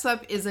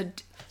catsup is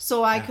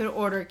so I could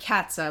order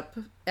catsup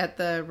at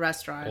the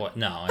restaurant? Well,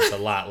 no, it's a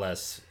lot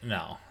less.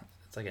 No,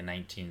 it's like a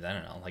 19. I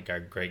don't know. Like our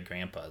great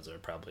grandpas are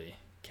probably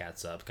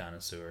catsup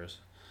connoisseurs.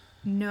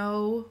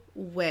 No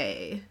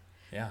way.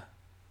 Yeah.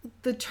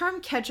 The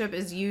term ketchup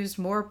is used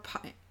more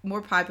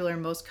popular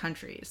in most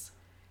countries.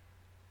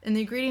 And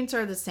the ingredients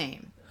are the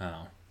same.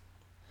 Oh.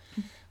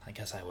 I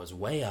guess I was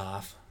way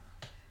off.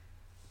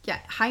 Yeah,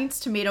 Heinz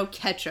tomato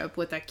ketchup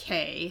with a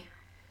K.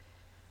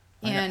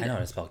 And I know how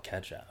to spell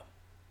ketchup.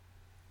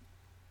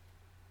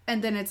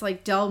 And then it's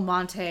like Del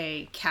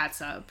Monte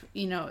catsup.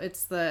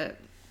 It's the...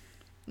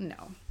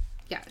 No.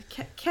 Yeah,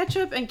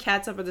 ketchup and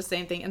catsup are the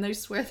same thing. And I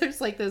swear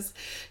there's like this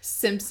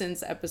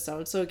Simpsons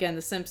episode. So again,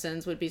 the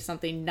Simpsons would be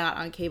something not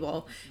on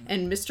cable.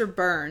 And Mr.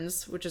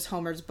 Burns, which is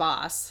Homer's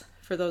boss...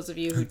 For those of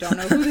you who don't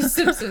know who the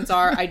Simpsons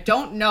are, I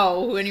don't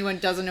know who anyone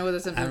doesn't know who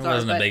the Simpsons are. I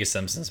wasn't a big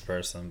Simpsons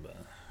person,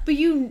 but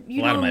you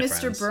know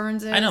Mr. Friends.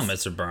 Burns is. I know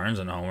Mr. Burns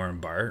and Homer and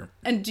Bart.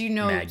 And do you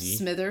know Maggie.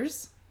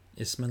 Smithers?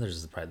 Yeah, Smithers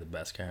is probably the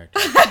best character.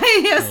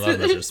 Yes, I love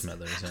Mr.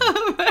 Smithers. Yeah.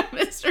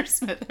 Mr.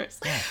 Smithers.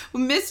 Yeah.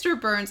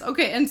 Mr. Burns.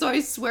 Okay, and so I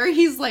swear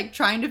he's like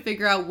trying to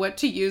figure out what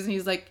to use, and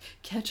he's like,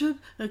 ketchup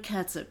or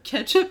catsup?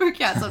 Ketchup or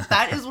catsup?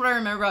 That is what I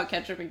remember about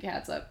ketchup and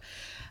catsup.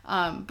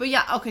 But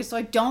yeah, okay, so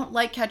I don't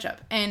like ketchup,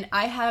 and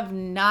I have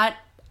not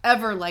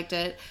ever liked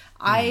it.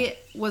 I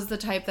was the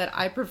type that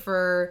I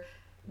prefer,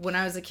 when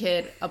I was a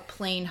kid, a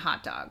plain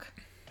hot dog.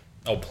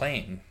 Oh,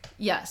 plain?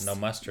 Yes. No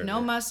mustard?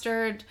 No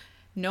mustard,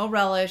 no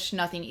relish,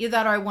 nothing. Either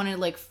that or I wanted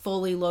like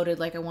fully loaded,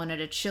 like I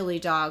wanted a chili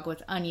dog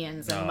with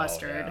onions and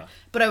mustard. Yeah.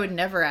 But I would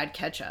never add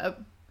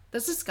ketchup.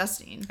 That's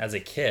disgusting. As a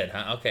kid,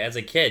 huh? Okay, as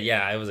a kid,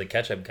 yeah, I was a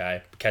ketchup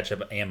guy.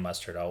 Ketchup and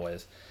mustard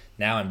always.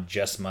 Now I'm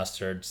just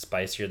mustard,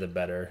 spicier the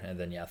better, and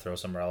then throw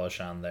some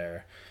relish on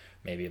there,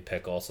 maybe a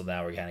pickle. So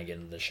now we're kind of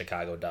getting the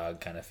Chicago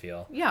dog kind of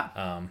feel. Yeah.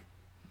 I'm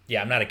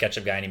not a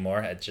ketchup guy anymore.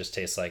 It just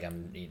tastes like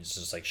it's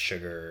just like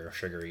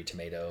sugary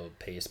tomato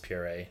paste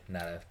puree.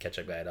 Not a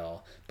ketchup guy at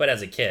all. But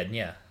as a kid,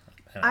 yeah,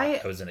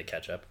 I was into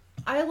ketchup.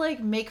 I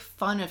make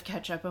fun of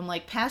ketchup. I'm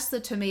like, pass the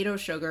tomato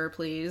sugar,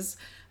 please.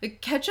 The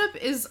ketchup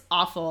is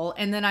awful.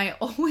 And then I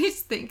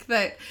always think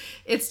that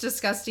it's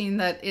disgusting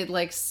that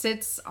it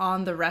sits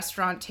on the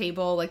restaurant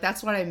table. Like,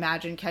 that's what I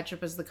imagine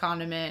ketchup as the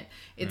condiment.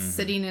 It's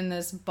sitting in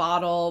this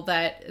bottle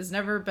that has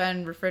never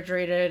been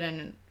refrigerated,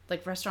 and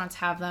restaurants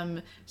have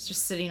them. It's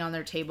just sitting on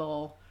their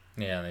table.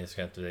 Yeah, they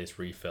just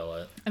refill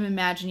it. I'm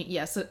imagining,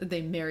 yes,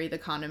 they marry the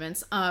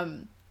condiments.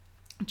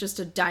 Just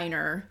a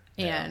diner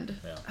and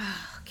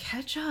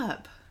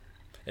ketchup.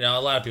 A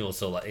lot of people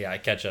still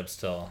ketchup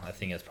still. I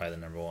think it's probably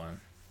the number one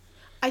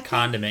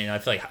condiment. I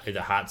feel like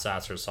the hot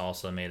sauce or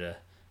salsa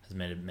has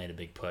made a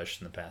big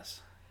push in the past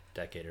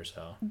decade or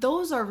so.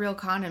 Those are real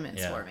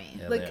condiments for me.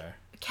 Yeah, they are.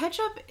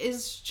 Ketchup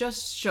is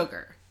just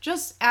sugar.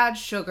 Just add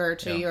sugar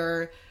to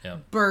your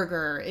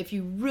burger if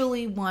you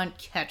really want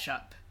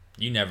ketchup.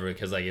 You never,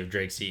 because if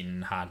Drake's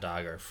eating hot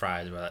dog or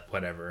fries,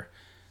 whatever,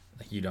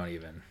 you don't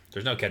even.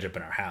 There's no ketchup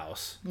in our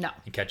house. No.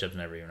 And ketchup's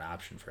never even an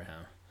option for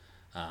him,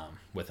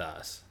 with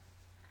us.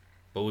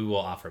 But we will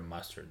offer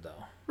mustard,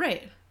 though.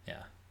 Right.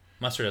 Yeah.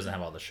 Mustard doesn't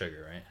have all the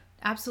sugar, right?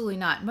 Absolutely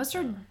not.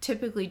 Mustard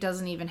typically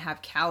doesn't even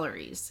have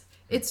calories.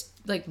 It's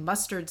like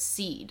mustard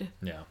seed.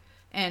 Yeah.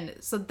 And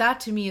so that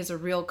to me is a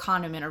real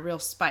condiment, a real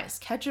spice.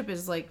 Ketchup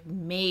is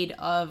made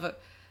of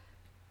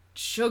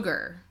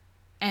sugar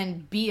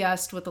and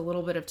BS'd with a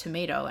little bit of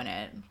tomato in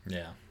it.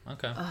 Yeah.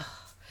 Okay. Ugh.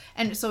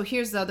 And so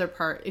here's the other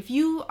part. If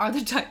you are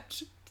the type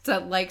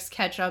that likes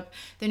ketchup,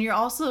 then you're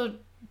also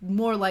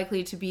more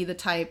likely to be the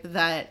type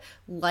that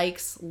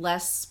likes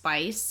less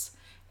spice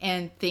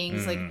and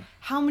things.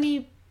 How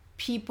many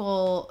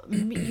people,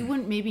 you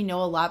wouldn't maybe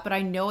know a lot, but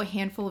I know a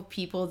handful of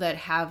people that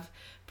have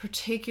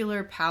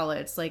particular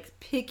palates, like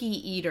picky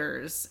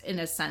eaters in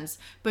a sense.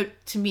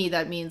 But to me,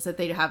 that means that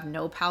they have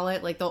no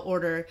palate. Like they'll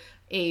order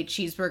a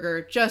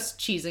cheeseburger, just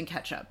cheese and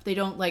ketchup. They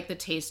don't like the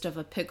taste of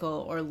a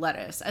pickle or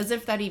lettuce, as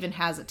if that even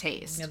has a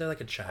taste. Yeah, they're like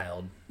a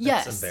child.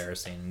 Yes. That's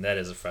embarrassing. That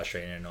is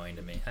frustrating and annoying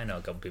to me. I know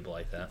a couple people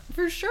like that.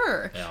 For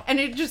sure. Yeah. And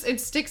it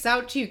sticks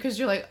out to you because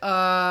you're like,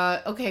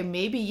 okay,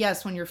 maybe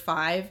yes when you're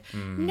 5.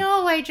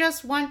 No, I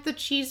just want the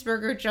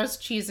cheeseburger,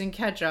 just cheese and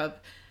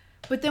ketchup.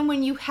 But then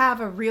when you have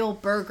a real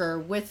burger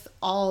with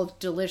all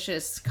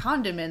delicious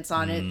condiments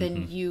on it,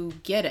 then you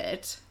get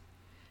it.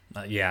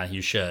 Yeah,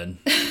 you should.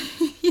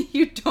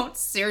 You don't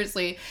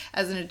seriously,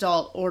 as an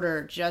adult,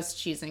 order just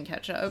cheese and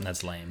ketchup.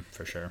 That's lame,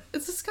 for sure.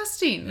 It's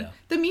disgusting. Yeah.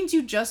 That means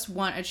you just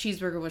want a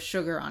cheeseburger with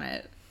sugar on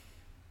it.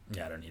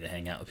 Yeah, I don't need to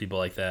hang out with people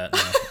like that.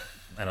 No,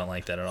 I don't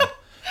like that at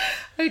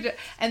all.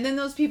 And then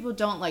those people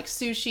don't like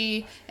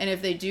sushi, and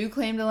if they do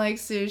claim to like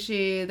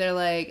sushi, they're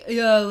like,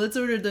 yeah, let's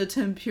order the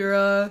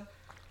tempura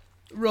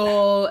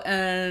roll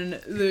and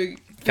the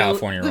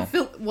California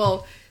roll.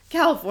 Well,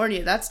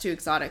 California, that's too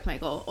exotic,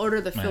 Michael.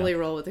 Order the Philly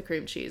roll with the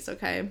cream cheese,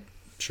 okay?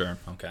 Sure,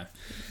 okay.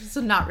 So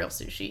not real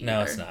sushi.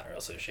 No, either. it's not real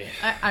sushi.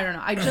 I don't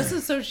know. I just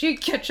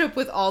associate ketchup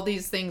with all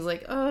these things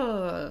like,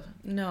 oh,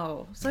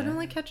 no. So I don't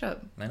like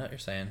ketchup. I know what you're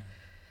saying.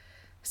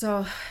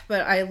 So,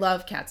 but I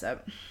love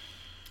catsup.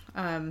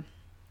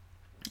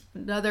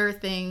 Another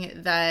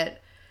thing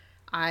that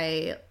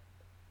I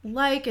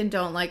like and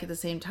don't like at the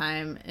same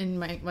time, and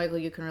Michael,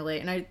 you can relate,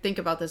 and I think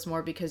about this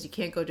more because you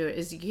can't go do it,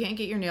 is you can't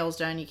get your nails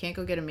done, you can't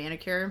go get a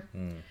manicure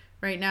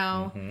right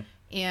now,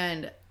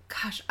 and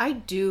gosh, I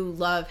do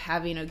love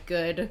having a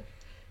good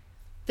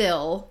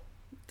fill,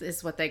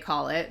 is what they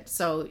call it.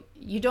 So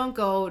you don't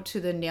go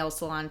to the nail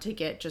salon to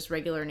get just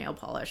regular nail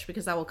polish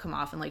because that will come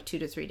off in like 2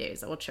 to 3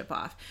 days. That will chip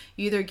off.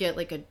 You either get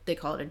like they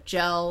call it a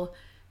gel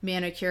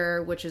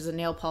manicure, which is a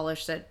nail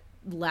polish that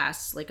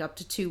lasts like up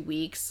to 2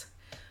 weeks,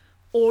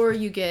 or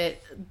you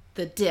get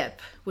the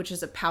dip, which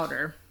is a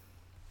powder.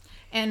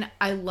 And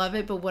I love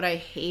it, but what I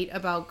hate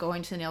about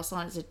going to the nail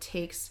salon is it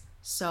takes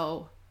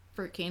so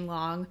freaking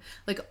long,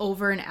 like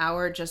over an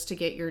hour just to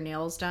get your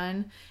nails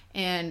done.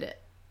 And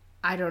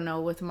I don't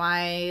know, with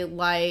my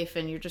life,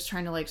 and you're just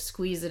trying to like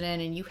squeeze it in,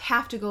 and you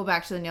have to go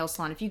back to the nail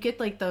salon. If you get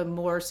like the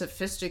more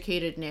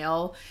sophisticated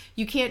nail,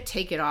 you can't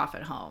take it off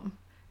at home.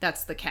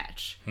 That's the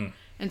catch.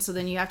 And so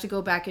then you have to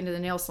go back into the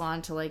nail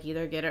salon to like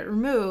either get it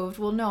removed.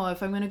 Well, no,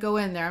 if I'm going to go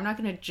in there, I'm not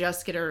going to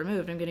just get it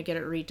removed. I'm going to get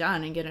it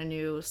redone and get a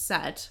new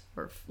set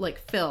or like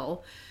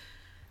fill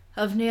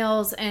of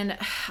nails. And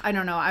I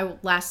don't know,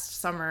 last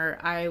summer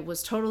I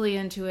was totally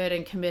into it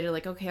and committed,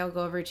 like, okay, I'll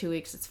go every 2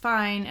 weeks, it's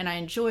fine, and I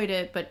enjoyed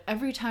it. But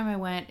every time I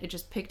went, it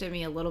just picked at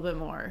me a little bit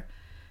more,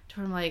 to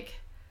where I'm like,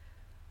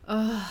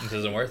 ugh, It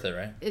isn't worth it,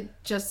 right? it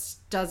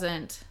just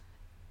doesn't,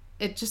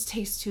 it just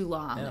takes too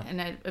long. Yeah.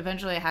 And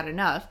eventually I had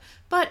enough.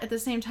 But at the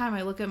same time,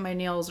 I look at my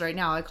nails right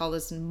now, I call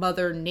this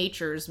Mother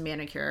Nature's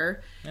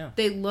manicure. Yeah.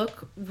 They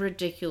look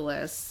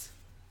ridiculous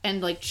and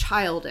like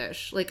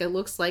childish. Like it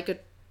looks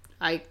like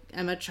I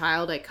am a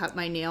child. I cut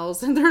my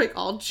nails and they're like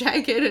all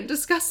jagged and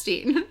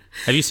disgusting.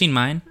 Have you seen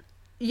mine?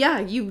 Yeah,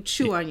 you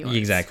chew on yours.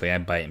 Exactly. I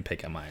bite and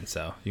pick at mine.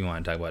 So you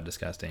want to talk about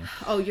disgusting?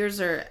 Oh,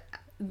 yours are...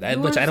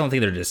 Which I don't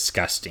think they're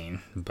disgusting,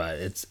 but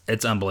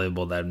it's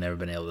unbelievable that I've never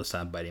been able to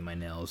stop biting my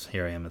nails.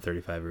 Here I am, a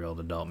 35-year-old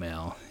adult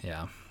male.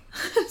 Yeah.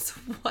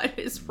 What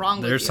is wrong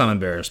with you? There's some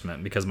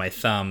embarrassment because my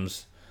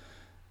thumbs,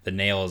 the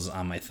nails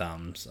on my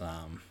thumbs,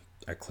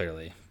 are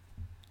clearly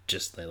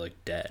just, they look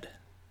dead.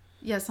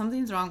 Yeah,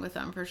 something's wrong with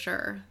them for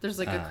sure. There's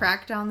like a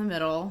crack down the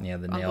middle. Yeah,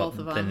 on both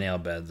of them. The nail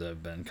beds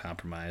have been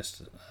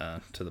compromised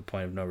to the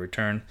point of no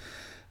return.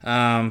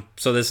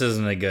 So this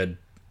isn't a good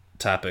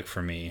topic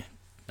for me,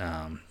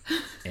 and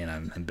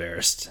I'm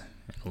embarrassed,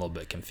 a little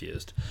bit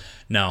confused.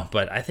 No,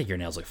 but I think your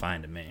nails look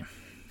fine to me.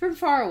 From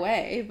far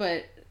away,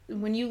 but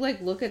when you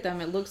like look at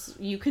them, it looks,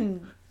 you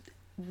can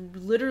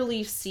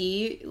literally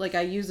see, like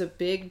I use a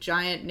big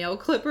giant nail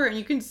clipper and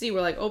you can see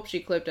where like, oh, she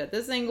clipped at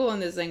this angle and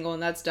this angle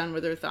and that's done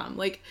with her thumb.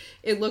 Like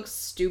it looks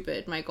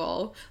stupid,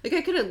 Michael. Like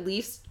I could at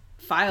least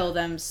file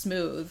them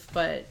smooth,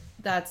 but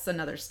that's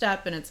another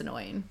step and it's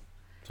annoying.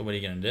 So what are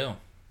you gonna do?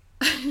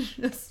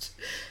 Just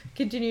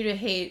continue to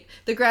hate.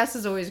 The grass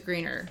is always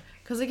greener.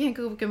 Because I can't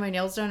go get my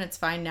nails done, it's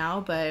fine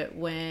now, but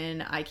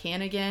when I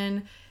can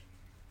again,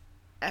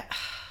 I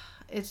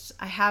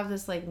have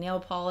this like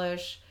nail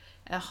polish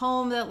at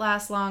home that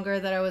lasts longer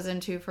that I was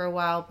into for a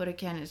while, but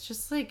again, it's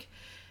just like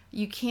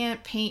you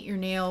can't paint your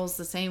nails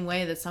the same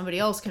way that somebody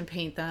else can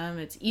paint them.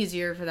 It's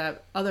easier for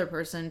that other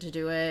person to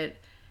do it.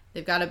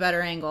 They've got a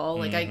better angle.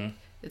 Like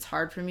it's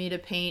hard for me to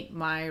paint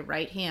my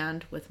right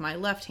hand with my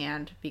left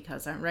hand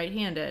because I'm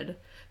right-handed.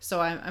 So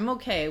I'm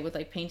okay with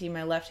like painting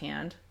my left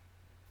hand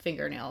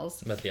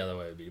fingernails. But the other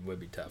way would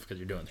be tough because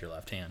you're doing it with your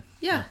left hand.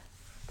 Yeah.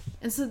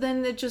 And so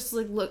then it just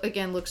like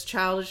looks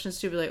childish and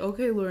stupid. Like,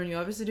 okay, Lauren, you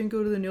obviously didn't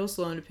go to the nail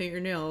salon to paint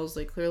your nails.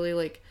 Like clearly,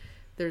 like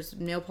there's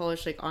nail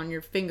polish like on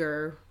your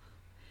finger.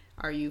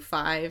 Are you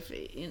 5?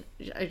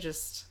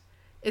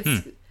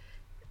 It's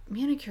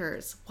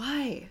manicures.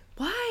 Why?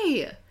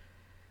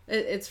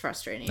 It's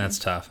frustrating. That's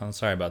tough. I'm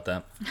sorry about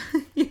that.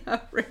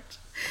 Yeah, right.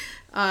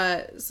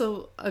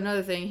 So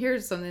another thing,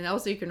 here's something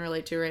else you can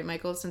relate to, right,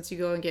 Michael? Since you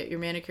go and get your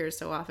manicure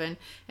so often,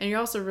 and you're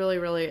also really,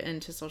 really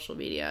into social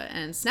media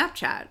and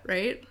Snapchat,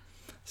 right?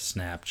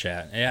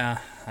 Snapchat. Yeah,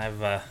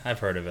 I've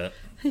heard of it.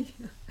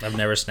 I've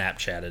never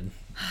Snapchatted.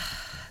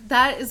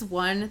 That is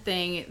one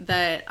thing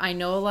that I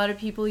know a lot of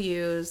people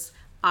use.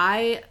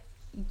 I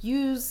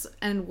use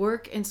and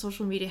work in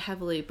social media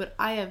heavily, but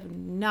I have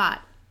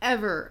not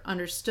ever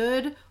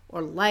understood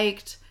or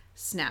liked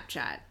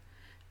Snapchat.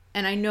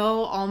 And I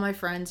know all my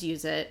friends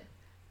use it,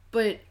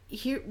 but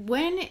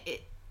when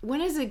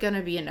is it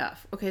gonna be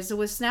enough? Okay, so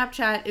with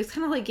Snapchat, it's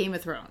kind of like Game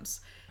of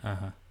Thrones.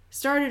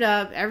 Started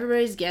up,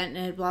 everybody's getting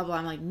it, blah blah.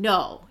 I'm like,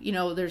 no,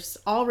 there's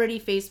already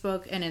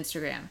Facebook and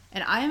Instagram,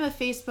 and I am a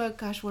Facebook.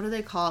 Gosh, what do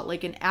they call it?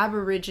 Like an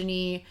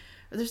Aborigine.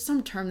 There's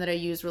some term that I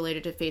use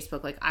related to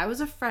Facebook. Like I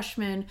was a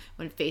freshman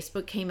when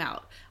Facebook came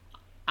out.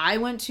 I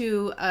went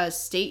to a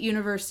state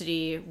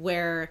university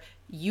where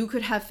you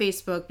could have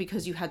Facebook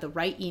because you had the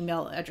right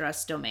email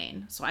address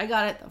domain. So I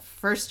got it the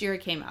first year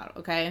it came out,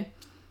 okay?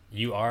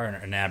 You are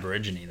an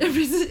Aborigine, then.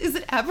 Is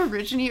it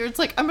Aborigine? Or it's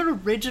like I'm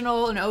an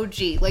original, an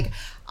OG. Like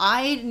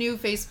I knew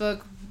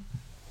Facebook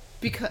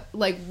because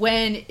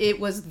when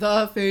it was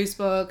the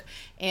Facebook,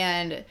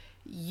 and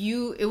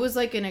it was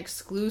like an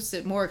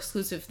more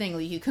exclusive thing.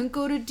 Like you couldn't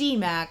go to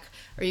DMAC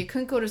or you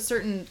couldn't go to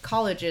certain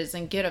colleges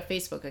and get a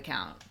Facebook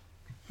account.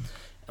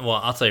 Well,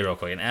 I'll tell you real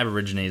quick. An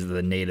Aborigine is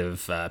the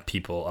native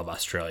people of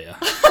Australia.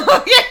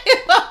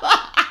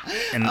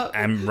 And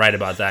I'm right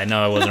about that. I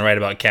know I wasn't right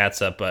about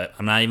Catsup, but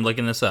I'm not even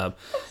looking this up.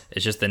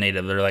 It's just the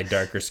native. They're like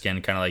darker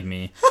skinned, kind of like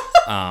me.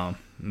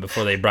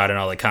 Before they brought in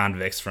all the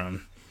convicts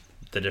from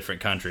the different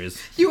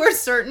countries. You are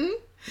certain?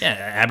 Yeah,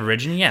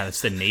 Aborigine. Yeah,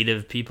 it's the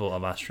native people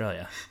of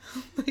Australia.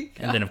 Oh my God.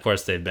 And then, of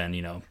course, they've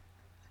been,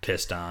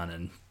 pissed on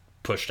and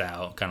pushed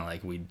out, kind of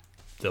like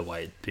the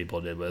white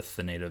people did with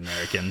the Native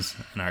Americans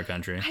in our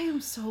country. I am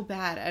so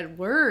bad at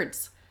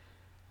words.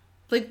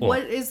 Like,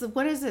 what is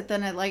it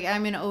then?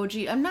 I'm an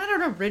OG. I'm not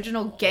an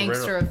original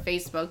gangster of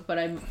Facebook, but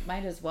I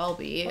might as well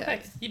be.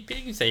 Okay. You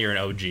can say you're an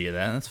OG of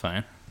that. That's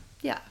fine.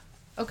 Yeah.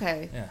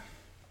 Okay. Yeah.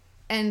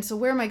 And so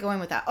where am I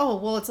going with that? Oh,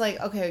 well, it's like,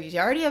 okay, you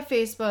already have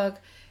Facebook.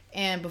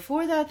 And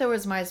before that, there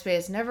was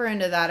MySpace. Never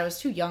into that. I was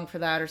too young for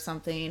that or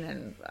something.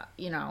 And,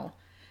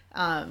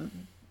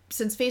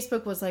 since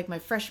Facebook was like my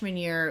freshman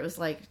year, it was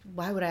like,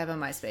 why would I have a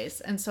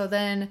MySpace? And so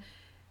then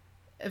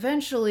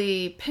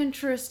eventually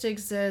Pinterest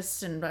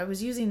exists, and I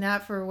was using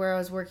that for where I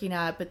was working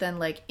at. But then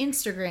like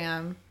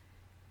Instagram.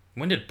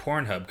 When did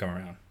Pornhub come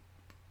around?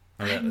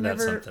 Or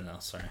that's something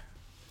else. Sorry.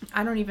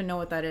 I don't even know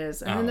what that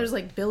is. And then there's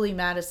like Billy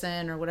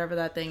Madison or whatever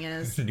that thing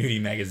is.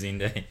 Nudie Magazine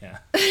Day. Yeah.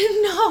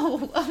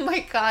 No. Oh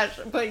my gosh.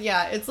 But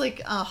yeah, it's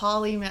like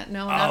Holly. No,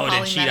 not Holly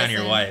to cheat Madison. On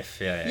your wife.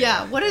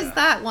 Yeah. What is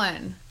that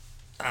one?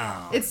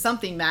 Oh. It's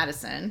something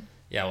Madison.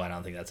 Yeah, well, I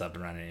don't think that's up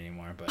and running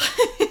anymore, but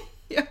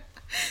yeah.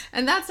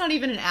 And that's not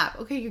even an app.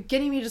 Okay, you're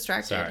getting me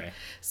distracted. Sorry.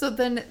 So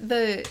then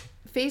the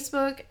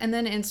Facebook and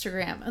then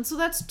Instagram. And so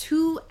that's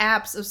 2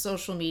 apps of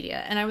social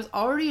media. And I was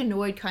already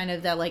annoyed kind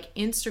of that like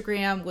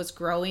Instagram was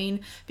growing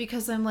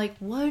because I'm like,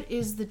 what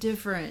is the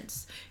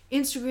difference?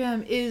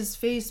 Instagram is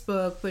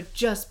Facebook, but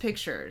just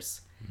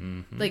pictures.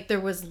 Mm-hmm. Like there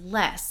was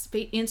less.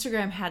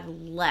 Instagram had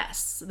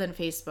less than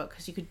Facebook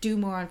because you could do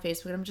more on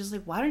Facebook. And I'm just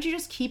like, why don't you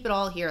just keep it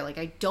all here? Like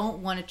I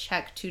don't want to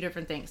check 2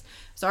 different things.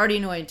 It's already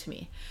annoying to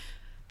me.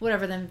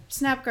 Whatever. Then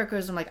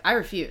Snapcrackers, I'm like, I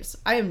refuse.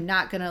 I am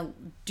not going to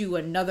do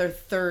another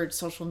 3rd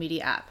social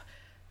media app.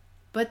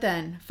 But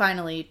then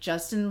finally,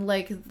 just in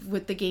like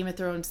with the Game of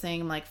Thrones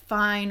thing, I'm like,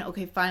 fine.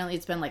 Okay, finally,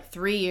 it's been like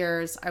 3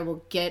 years. I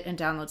will get and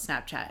download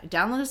Snapchat. I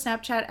download the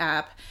Snapchat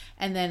app.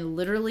 And then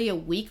literally a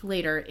week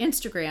later,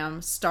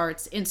 Instagram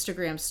starts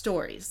Instagram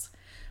stories,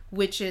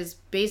 which is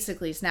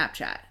basically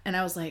Snapchat. And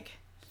I was like,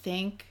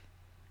 thank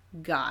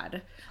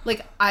God.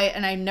 Like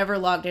I never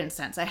logged in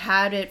since. I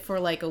had it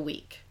for like a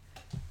week.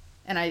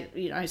 And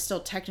I still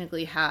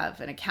technically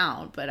have an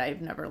account, but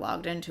I've never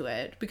logged into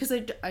it because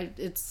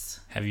it's.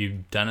 Have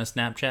you done a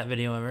Snapchat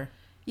video ever?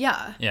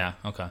 Yeah. Yeah.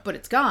 Okay. But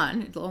it's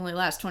gone. It'll only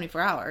last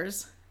 24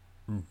 hours.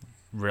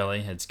 Really?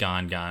 It's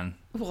gone.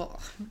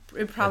 Well,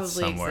 it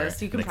probably exists.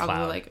 You can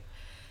probably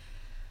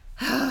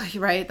cloud.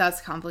 right.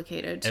 That's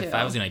complicated too. If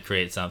I was gonna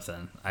create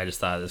something, I just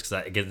thought of this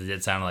because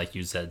it sounded like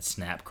you said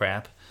snap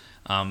crap.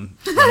 One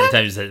of the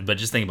times you said, but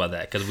just think about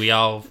that because I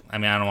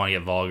don't want to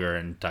get vulgar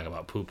and talk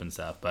about poop and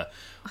stuff, but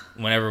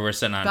whenever we're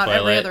sitting on about toilet,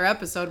 every other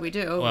episode we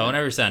do. Well,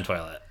 whenever you're sitting on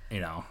toilet,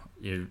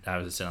 you're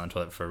obviously sitting on the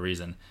toilet for a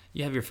reason.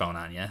 You have your phone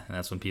on you, and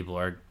that's when people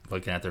are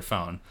looking at their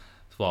phone.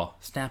 Well,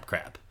 snap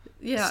crap.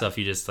 Yeah. So if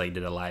you just like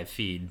did a live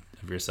feed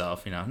of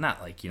yourself,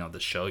 not like to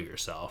show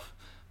yourself,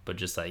 but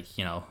just like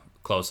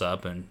close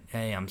up and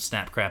hey, I'm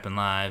snap crapping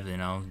live,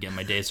 getting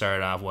my day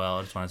started off well.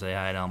 I just want to say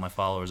hi to all my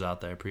followers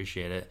out there.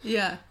 Appreciate it.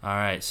 Yeah. All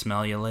right,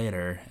 smell you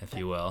later, if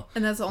you will.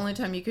 And that's the only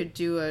time you could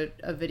do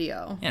a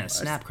video. Yeah,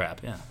 snap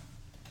crap. Yeah.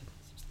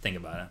 Think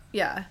about it.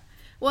 Yeah.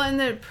 Well, and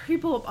the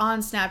people on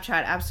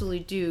Snapchat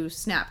absolutely do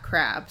snap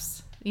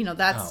craps.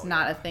 That's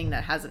not a thing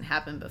that hasn't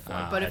happened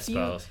before. But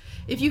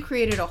if you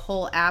created a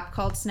whole app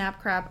called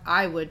Snapcrap,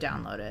 I would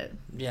download it.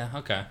 Yeah,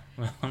 okay.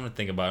 Well, I'm going to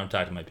think about it. I'm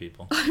talking to my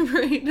people.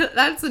 Right.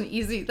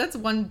 That's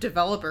one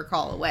developer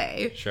call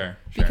away. Sure.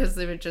 Because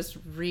they would just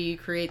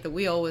recreate the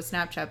wheel with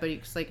Snapchat. But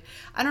it's like,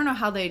 I don't know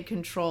how they'd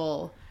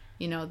control,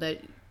 that,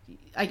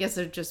 I guess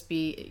it'd just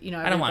be,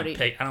 I don't want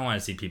to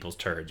see people's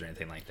turds or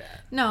anything like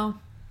that. No.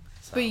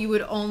 So. But you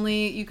could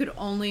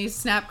only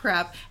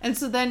Snapcrap. And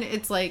so then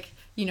it's like,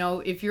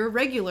 if you're a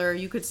regular,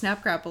 you could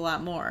Snapcrap a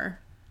lot more.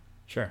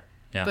 Sure.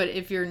 Yeah. But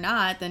if you're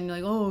not, then you're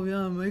like, oh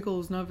yeah,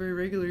 Michael's not very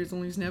regular. He's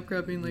only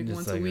Snapcrapping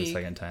once a week. The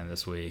second time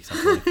this week,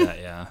 something like that.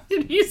 Yeah.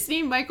 Did you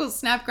see Michael's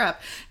Snapcrap?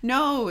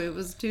 No, it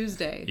was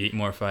Tuesday. Eat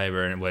more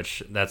fiber,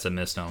 which that's a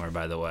misnomer,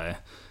 by the way.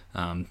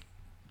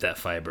 That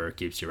fiber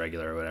keeps you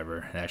regular or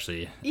whatever. It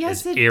actually,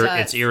 yes, does.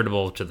 It's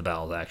irritable to the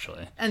bowels,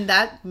 actually. And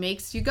that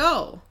makes you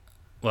go.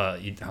 Well,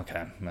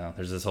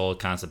 there's this whole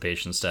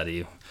constipation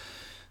study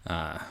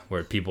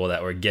where people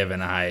that were given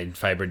high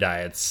fiber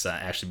diets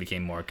actually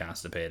became more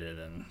constipated,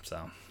 and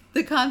so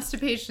the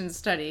constipation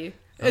study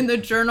in the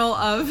Journal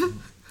of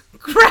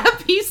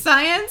Crappy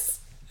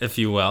Science, if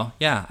you will.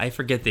 Yeah, I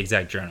forget the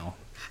exact journal,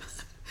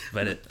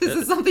 but this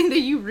is something that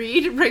you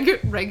read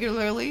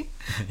regularly.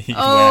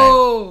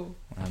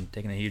 I'm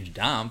taking a huge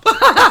dump.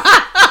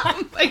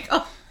 Oh my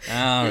God.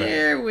 All right.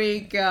 Here we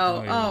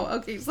go.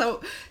 Okay.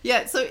 So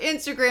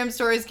Instagram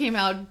stories came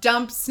out,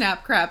 dumped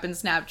Snapcrap and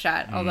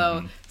Snapchat,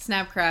 although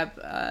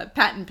Snapcrap,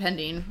 patent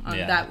pending on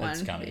that one.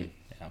 It's coming.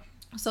 Yeah.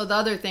 So the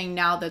other thing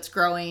now that's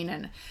growing,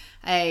 and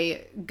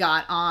I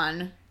got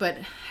on, but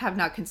have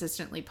not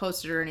consistently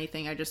posted or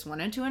anything, I just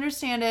wanted to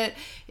understand it,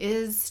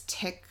 is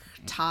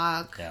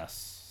TikTok.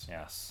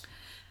 Yes.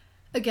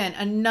 Again,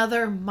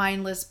 another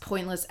mindless,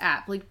 pointless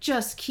app. Like,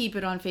 just keep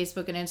it on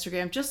Facebook and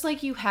Instagram. Just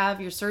like you have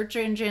your search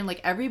engine.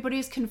 Like,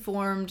 everybody's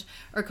conformed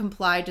or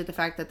complied to the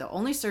fact that the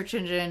only search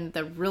engine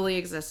that really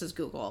exists is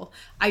Google.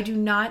 I do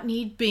not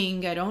need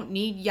Bing. I don't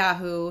need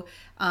Yahoo.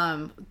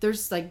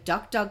 There's, like,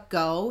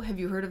 DuckDuckGo. Have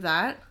you heard of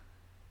that?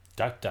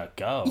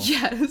 DuckDuckGo?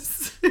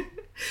 Yes.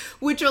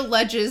 Which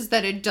alleges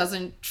that it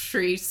doesn't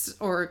trace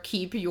or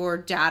keep your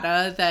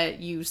data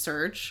that you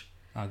search.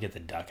 I'll get the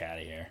duck out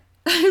of here.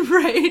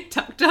 Right,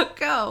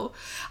 DuckDuckGo.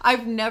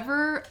 I've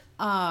never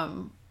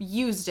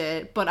used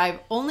it, but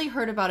I've only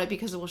heard about it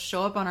because it will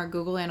show up on our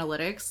Google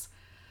Analytics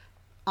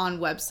on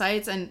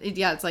websites, and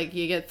it's like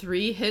you get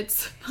 3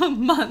 hits a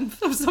month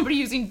of somebody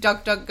using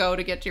DuckDuckGo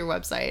to get to your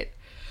website.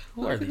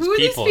 Who are these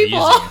people using?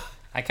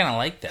 I kind of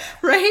like that.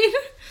 Right?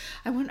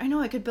 I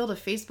know I could build a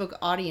Facebook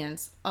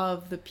audience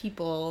of the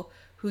people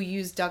who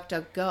use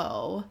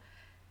DuckDuckGo,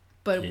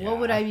 but what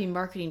would I be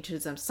marketing to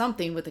them?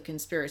 Something with a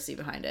conspiracy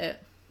behind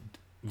it.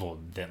 Well,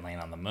 didn't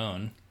land on the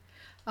moon.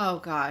 Oh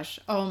gosh.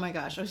 Oh my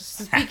gosh.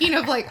 Speaking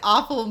of like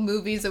awful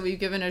movies that we've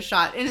given a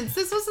shot, and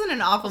this wasn't an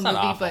awful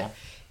movie, but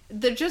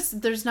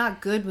there's not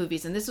good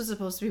movies, and this was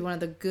supposed to be one of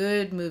the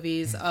good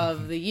movies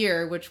of the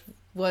year, which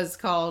was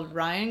called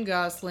Ryan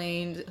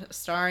Gosling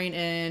starring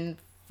in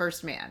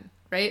First Man,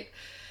 right?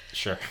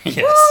 Sure.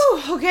 Yes.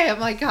 Woo! Okay, I'm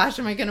like, gosh,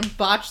 am I gonna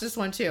botch this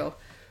one too?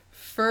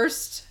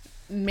 First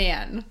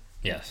Man.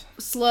 Yes.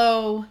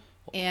 Slow,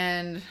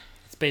 and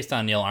it's based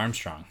on Neil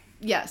Armstrong.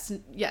 Yes,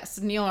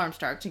 Neil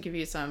Armstrong, to give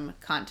you some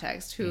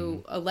context,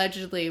 who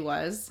allegedly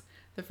was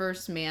the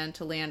first man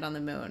to land on the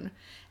moon.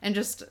 And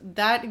just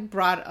that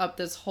brought up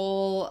this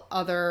whole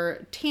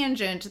other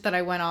tangent that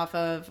I went off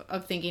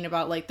of thinking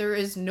about, like, there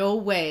is no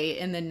way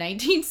in the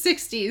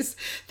 1960s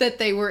that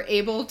they were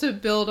able to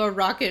build a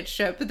rocket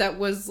ship that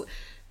was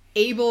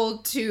able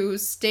to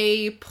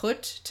stay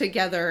put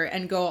together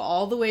and go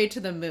all the way to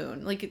the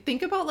moon. Like,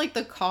 think about, like,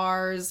 the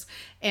cars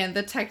and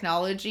the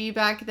technology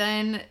back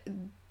then.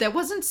 That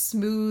wasn't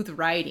smooth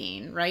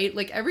riding, right?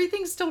 Like,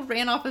 everything still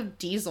ran off of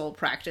diesel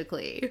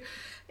practically.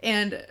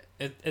 And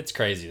it's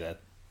crazy that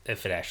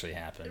if it actually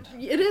happened.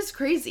 It is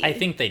crazy. I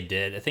think they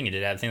did. I think it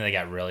did. I think they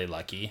got really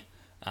lucky.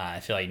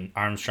 I feel like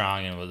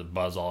Armstrong and with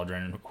Buzz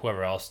Aldrin,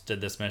 whoever else did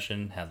this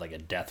mission, had like a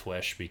death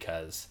wish,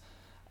 because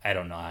I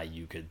don't know how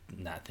you could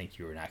not think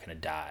you were not going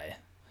to die.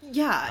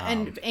 Yeah,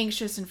 and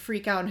anxious and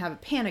freak out and have a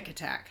panic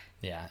attack.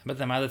 Yeah, but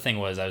then my other thing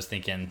was, I was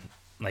thinking,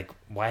 like,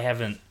 why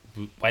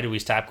did we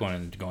stop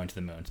going to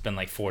the moon? It's been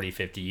like 40,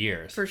 50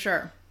 years. For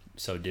sure.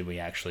 So did we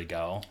actually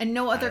go? And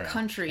no other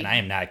country. And I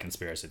am not a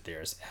conspiracy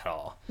theorist at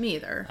all. Me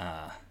either.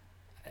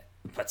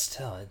 But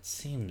still, it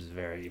seems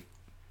very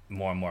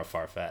more and more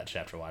far-fetched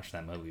after watching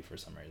that movie for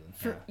some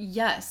reason.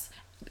 Yes.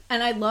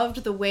 And I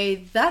loved the way,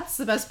 that's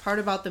the best part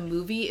about the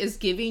movie, is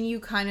giving you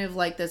kind of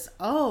like this,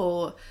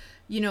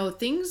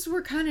 things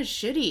were kind of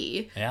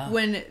shitty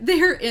when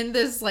they're in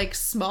this like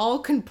small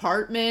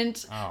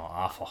compartment. Oh,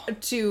 awful.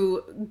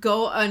 To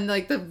go on,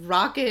 like, the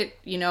rocket,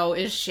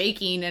 is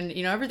shaking, and,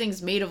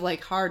 everything's made of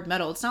like hard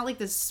metal. It's not like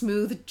this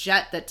smooth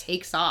jet that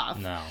takes off.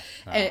 No.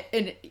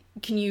 And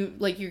can you,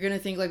 like, you're going to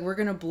think like, we're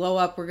going to blow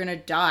up, we're going to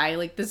die.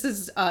 Like, this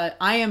is, I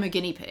am a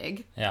guinea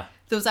pig. Yeah.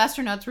 Those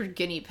astronauts were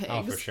guinea pigs.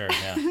 Oh, for sure,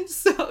 yeah.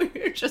 So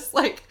you're just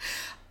like,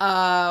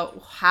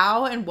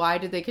 How and why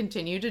did they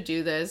continue to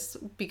do this?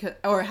 Because,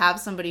 or have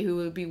somebody who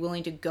would be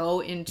willing to go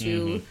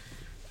into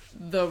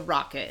the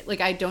rocket. Like,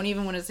 I don't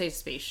even want to say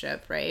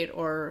spaceship, right?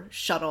 Or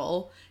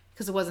shuttle,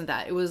 because it wasn't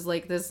that. It was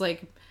like this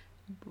like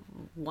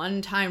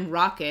one-time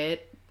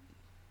rocket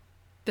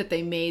that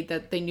they made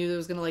that they knew it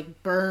was gonna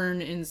like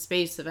burn in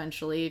space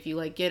eventually if you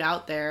like get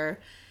out there.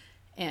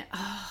 And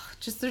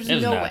just there's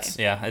no nuts.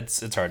 way. Yeah,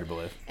 it's hard to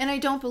believe. And I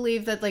don't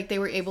believe that like they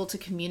were able to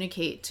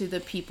communicate to the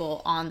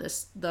people on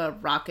the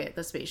rocket,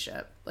 the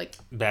spaceship. Like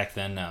back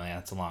then, no, yeah,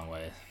 it's a long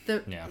way.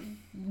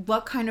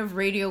 What kind of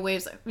radio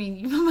waves? I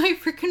mean, my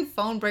freaking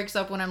phone breaks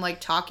up when I'm like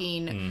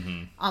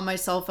talking on my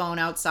cell phone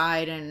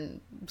outside,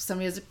 and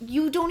somebody has.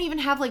 You don't even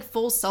have like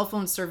full cell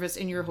phone service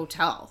in your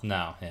hotel.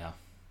 No, yeah.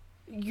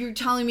 You're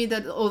telling me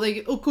that,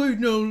 okay,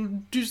 now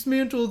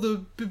dismantle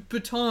the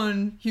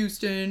baton,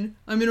 Houston.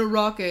 I'm in a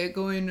rocket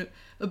going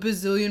a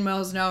bazillion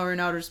miles an hour in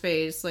outer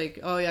space. Like,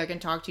 oh yeah, I can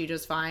talk to you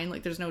just fine.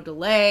 Like, there's no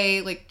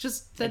delay. Like,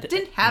 just, that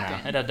didn't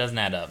happen. No, it doesn't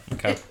add up.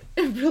 Okay.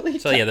 It really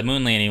So, yeah, the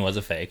moon landing was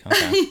a fake.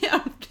 Okay.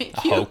 Yeah,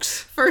 thank you.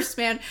 Hoax. First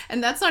Man.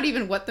 And that's not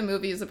even what the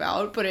movie is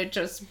about, but it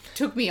just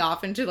took me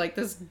off into, like,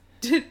 this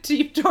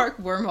deep, dark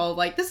wormhole.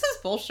 Like, this is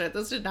bullshit.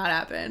 This did not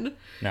happen.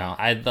 No,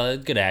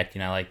 the good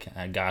acting. I like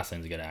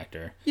Gosling's a good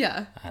actor.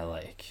 Yeah. I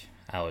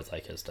always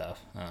like his stuff.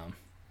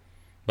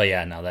 But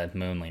yeah, no, that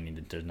moon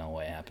landing, there's no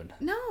way it happened.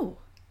 No.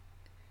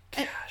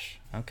 Gosh.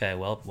 Okay,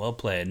 well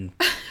played.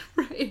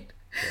 Right.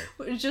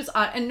 It's just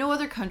odd. And no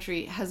other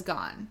country has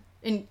gone.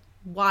 And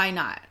why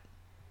not?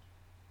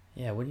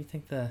 Yeah, what do you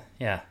think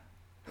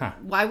Huh.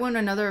 Why wouldn't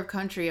another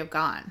country have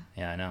gone?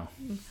 Yeah, I know.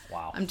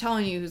 Wow. I'm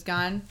telling you who's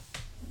gone.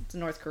 It's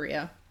North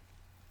Korea.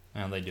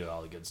 Well, they do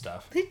all the good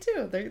stuff. They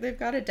do. They've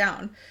got it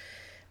down.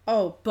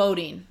 Oh,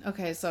 boating.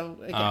 Okay, so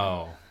again.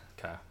 Oh,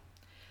 okay.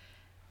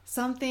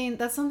 Something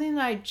that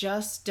I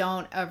just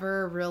don't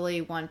ever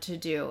really want to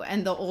do.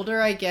 And the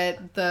older I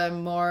get, the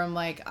more I'm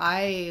like,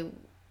 I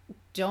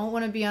don't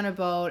want to be on a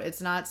boat.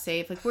 It's not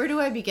safe. Like, where do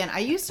I begin? I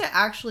used to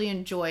actually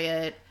enjoy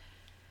it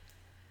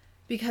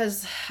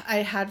because I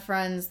had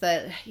friends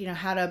that,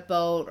 had a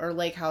boat or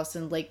lake house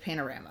in Lake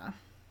Panorama.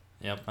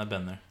 Yep, I've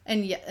been there.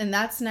 And yeah, and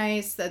that's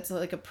nice. That's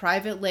like a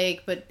private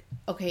lake, but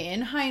okay,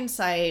 in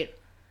hindsight,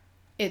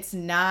 it's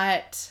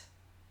not.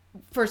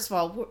 First of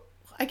all,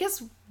 I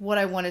guess what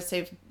I want to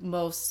say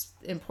most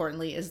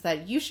importantly is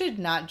that you should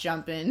not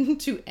jump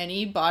into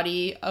any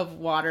body of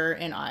water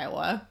in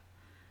Iowa.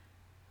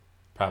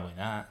 Probably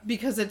not.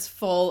 Because it's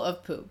full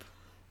of poop.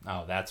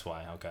 Oh, that's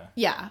why. Okay.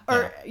 Yeah.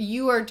 Or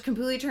you are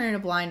completely turning a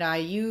blind eye.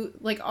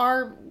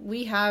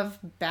 We have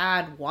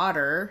bad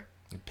water.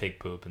 Pig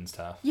poop and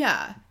stuff.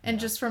 Yeah. And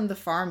just from the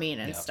farming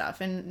and stuff.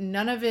 And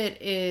none of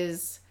it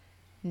is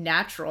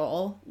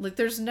natural. Like,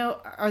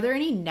 are there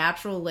any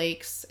natural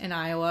lakes in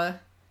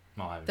Iowa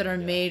that are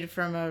made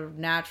from a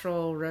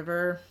natural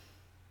river?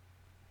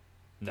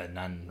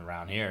 None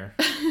around here.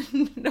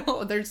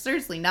 No, there's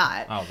seriously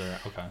not. Oh, they're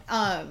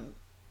okay.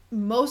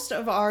 Most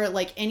of our,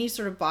 like, any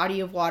sort of body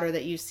of water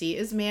that you see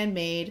is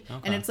man-made,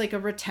 and it's like a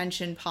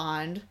retention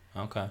pond.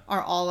 Okay.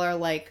 Are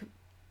like,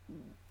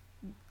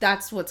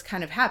 that's what's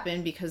kind of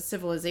happened because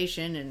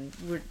civilization,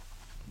 and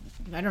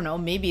I don't know,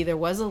 maybe there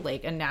was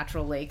a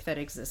natural lake that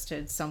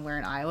existed somewhere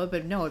in Iowa,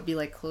 but no, it'd be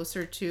like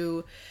closer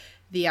to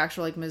the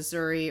actual like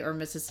Missouri or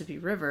Mississippi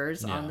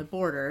rivers on the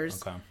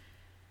borders. Okay.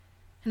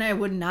 And I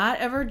would not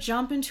ever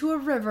jump into a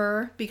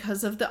river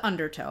because of the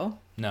undertow.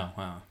 No,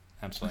 wow.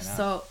 Absolutely not.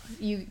 So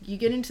you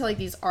get into like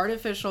these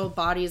artificial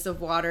bodies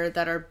of water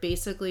that are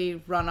basically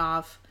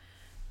runoff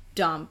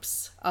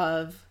dumps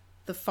of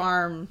the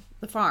farms.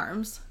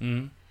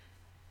 Mm-hmm.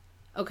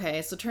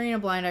 Okay, so turning a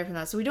blind eye from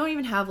that. So we don't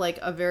even have like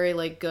a very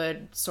like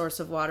good source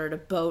of water to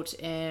boat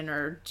in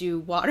or do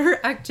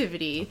water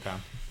activity. Okay.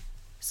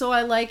 So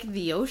I like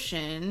the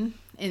ocean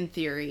in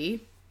theory.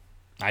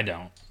 I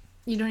don't.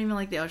 You don't even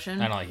like the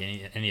ocean? I don't like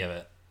any of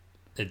it.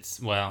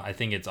 I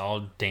think it's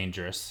all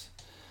dangerous.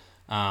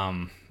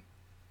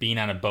 Being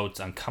on a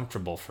boat's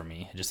uncomfortable for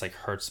me. It just like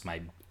hurts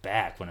my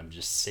back when I'm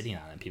just sitting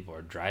on it. People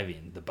are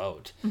driving the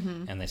boat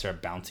and they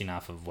start bouncing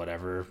off of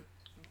whatever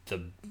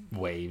the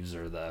waves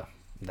or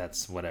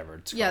that's whatever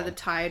it's called. Yeah, the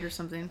tide or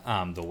something.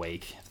 The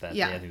wake. I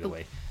think the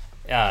wake.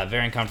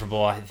 Very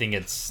uncomfortable. I think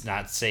it's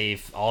not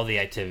safe. All the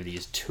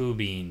activities,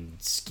 tubing,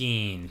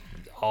 skiing,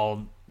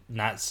 all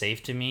not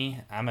safe to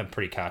me. I'm a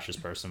pretty cautious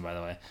person, by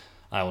the way.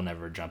 I will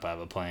never jump out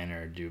of a plane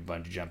or do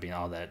bungee jumping,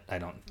 all that.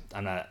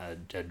 I'm not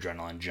an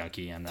adrenaline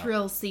junkie. I'm not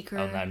thrill seeker.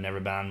 I've never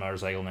been on a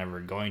motorcycle, never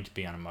going to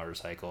be on a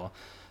motorcycle.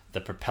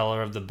 The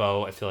propeller of the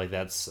boat, I feel like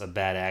that's a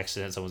bad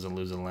accident. Someone's going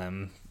to lose a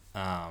limb.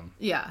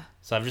 Yeah.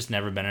 So I've just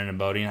never been in a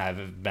boating.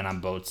 I've been on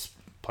boats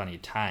plenty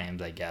of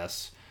times, I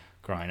guess,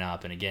 growing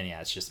up. And again,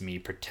 it's just me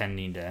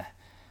pretending to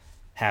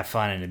have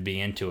fun and to be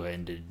into it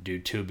and to do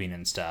tubing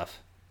and stuff.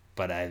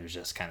 But I was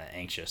just kind of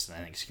anxious and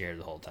I think scared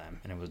the whole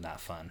time. And it was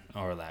not fun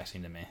or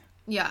relaxing to me.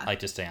 Yeah. I like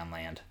to stay on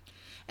land.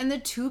 And the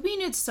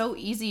tubing, it's so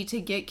easy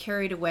to get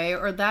carried away.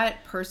 Or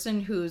that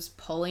person who's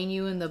pulling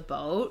you in the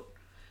boat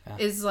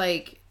is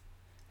like...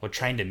 Well,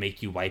 trying to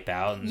make you wipe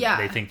out. And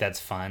they think that's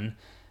fun.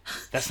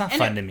 That's not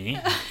fun to me.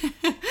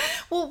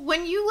 Well,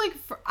 when you like,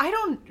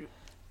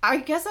 I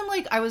guess I'm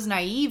like, I was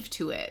naive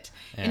to it.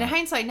 Yeah. And in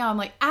hindsight now, I'm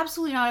like,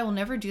 absolutely not. I will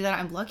never do that.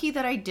 I'm lucky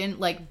that I didn't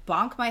like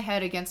bonk my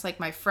head against like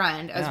my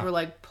friend as we're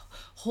like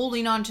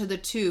holding onto the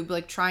tube,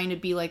 like trying to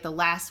be like the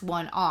last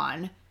one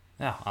on.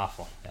 Yeah,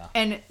 awful. Yeah.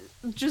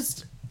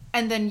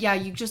 And then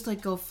you just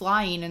like go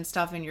flying and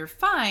stuff and you're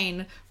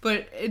fine,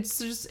 but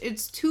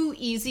it's too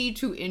easy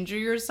to injure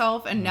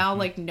yourself. And now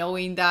like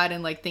knowing that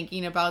and like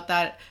thinking about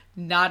that,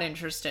 not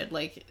interested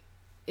like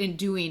in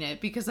doing it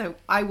because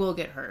I will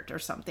get hurt or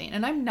something.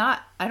 And I've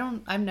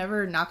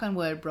never, knock on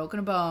wood, broken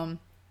a bone,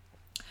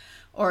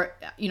 or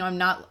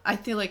I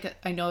feel like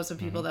I know some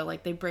people that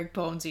like they break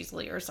bones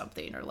easily or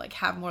something, or like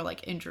have more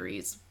like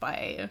injuries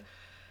by,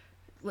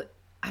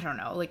 I don't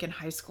know, like in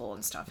high school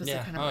and stuff is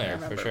kind of what I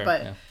remember. For sure.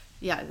 But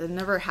yeah, that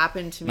never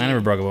happened to me. I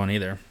never broke a bone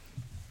either.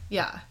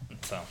 Yeah.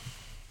 So,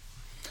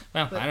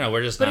 well, I don't know.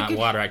 We're just not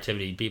water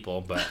activity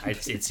people, but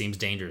it seems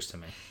dangerous to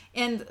me.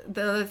 And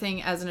the other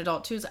thing as an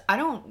adult too is I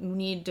don't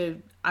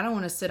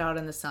want to sit out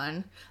in the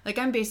sun. Like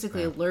I'm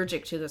basically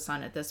allergic to the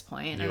sun at this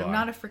point. And I'm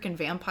not a freaking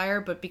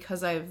vampire, but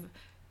because I've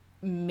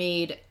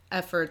made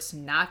efforts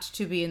not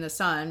to be in the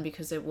sun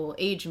because it will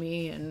age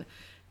me and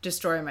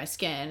destroy my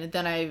skin,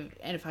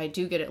 and if I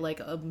do get it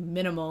like a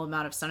minimal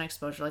amount of sun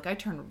exposure, like I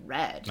turn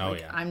red.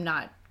 I'm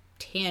not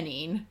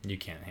tanning. You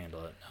can't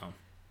handle it.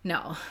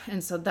 No.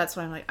 And so that's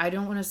why I'm like, I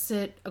don't want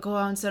to go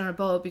out and sit on a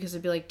boat because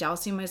it'd be like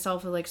dousing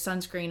myself with like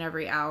sunscreen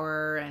every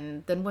hour.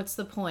 And then what's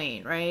the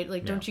point, right?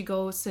 Like, don't you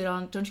go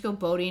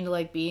boating to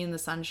like be in the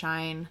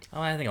sunshine?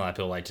 Oh, I think a lot of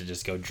people like to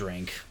just go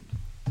drink,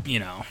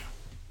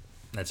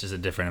 that's just a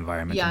different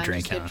environment than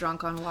drink. Yeah, just get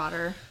drunk on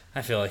water.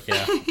 I feel like,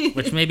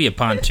 which maybe a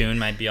pontoon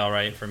might be all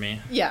right for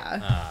me.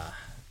 Yeah.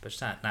 But it's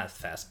not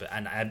fast. But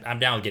I'm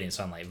down with getting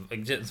sunlight,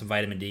 like getting some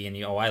vitamin D. And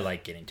I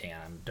like getting tan.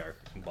 I'm dark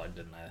blooded,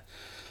 and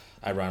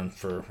I run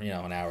for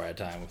an hour at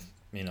a time with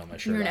my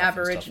shirt You're an off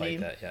Aborigine. and stuff like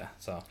that. Yeah,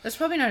 so that's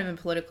probably not even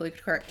politically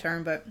correct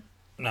term, but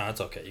no, it's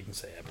okay. You can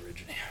say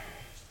Aborigine.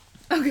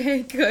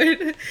 Okay,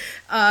 good.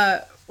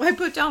 I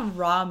put down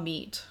raw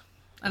meat.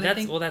 And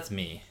that's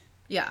me.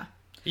 Yeah.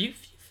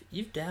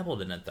 You've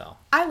dabbled in it though.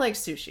 I like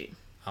sushi.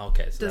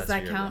 Okay, so does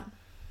that count?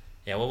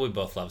 Yeah, well, we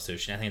both love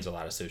sushi. I think there's a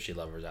lot of sushi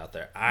lovers out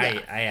there.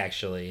 I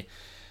actually,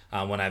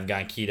 when I've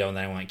gone keto and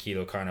then I went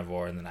keto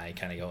carnivore, and then I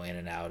kind of go in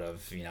and out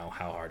of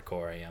how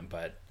hardcore I am.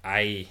 But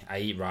I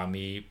eat raw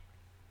meat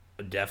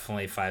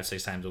definitely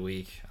 5-6 times a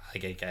week.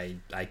 Like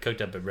I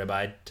cooked up a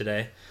ribeye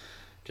today,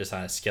 just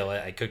on a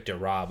skillet. I cooked it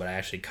raw, but I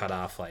actually cut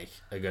off like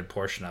a good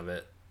portion of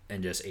it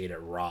and just ate it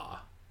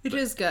raw. It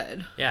is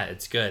good. Yeah,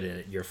 it's good,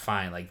 and you're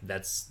fine. Like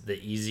that's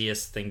the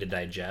easiest thing to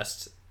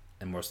digest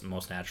and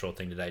most natural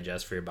thing to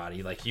digest for your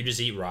body. Like you just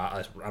eat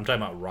raw. I'm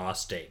talking about raw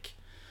steak.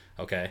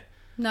 Okay.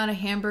 Not a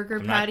hamburger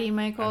patty,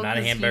 Michael. I'm not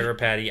a hamburger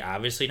patty.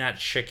 Obviously, not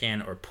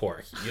chicken or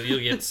pork. You'll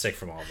get sick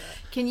from all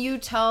that. Can you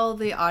tell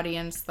the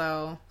audience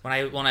though? When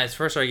I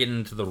first started getting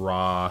into the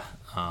raw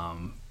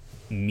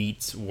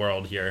meats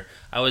world here,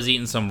 I was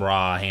eating some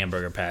raw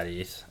hamburger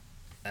patties,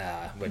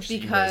 which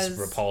was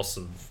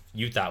repulsive.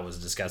 You thought was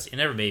disgusting. It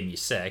never made me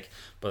sick,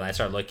 but I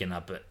started looking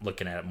at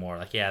it more.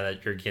 Like,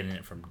 that you're getting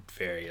it from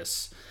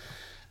various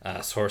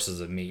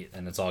sources of meat,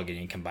 and it's all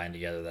getting combined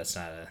together. That's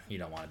not you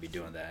don't want to be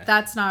doing that.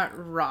 That's not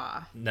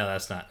raw. No,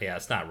 that's not. Yeah,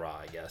 it's not raw.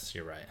 I guess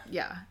you're right.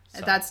 Yeah,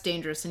 so that's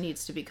dangerous and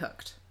needs to be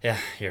cooked. Yeah,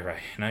 you're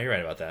right. No, you're right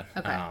about that.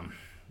 Okay.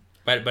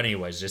 But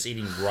anyways, just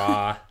eating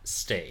raw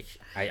steak,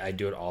 I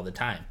do it all the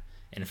time.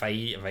 And if I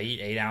eat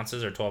 8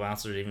 ounces or 12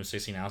 ounces or even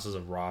 16 ounces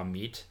of raw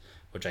meat,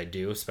 which I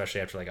do, especially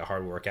after like a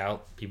hard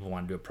workout, people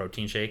want to do a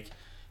protein shake.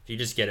 If you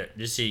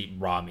just eat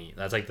raw meat.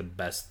 That's like the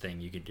best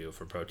thing you could do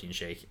for a protein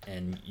shake.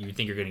 And you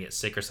think you're going to get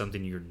sick or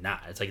something, you're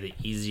not. It's like the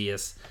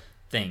easiest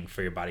thing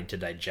for your body to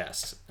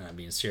digest. And I'm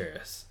being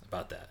serious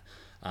about that.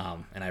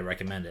 And I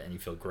recommend it, and you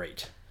feel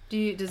great.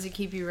 Does it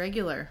keep you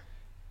regular?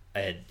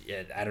 I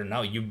don't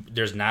know. You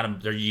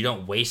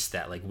don't waste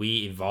that. Like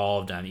we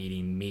evolved on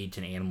eating meat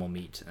and animal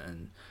meat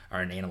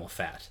or an animal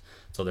fat.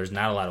 So there's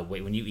not a lot of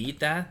weight. When you eat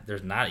that,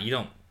 there's not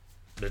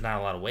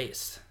a lot of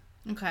waste.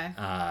 Okay.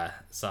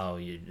 So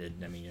you're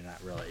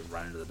not really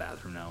running to the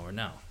bathroom now or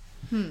no.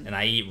 And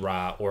I eat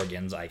raw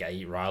organs. Like I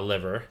eat raw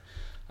liver.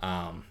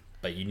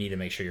 But you need to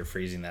make sure you're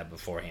freezing that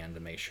beforehand to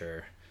make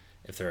sure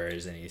if there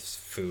is any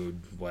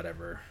food,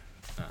 whatever,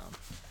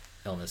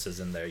 illnesses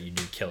in there, you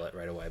do kill it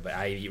right away. But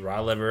I eat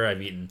raw liver.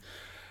 I've eaten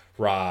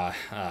raw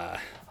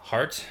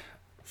heart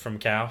from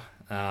cow.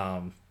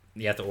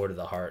 You have to order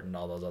the heart and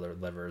all those other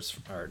livers,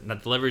 or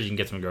not the livers you can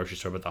get from the grocery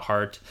store, but the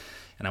heart.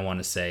 And I want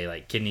to say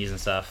like kidneys and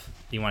stuff.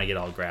 You want to get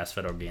all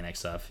grass-fed organic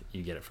stuff,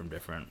 you get it from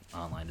different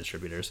online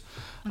distributors.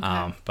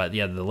 Okay. But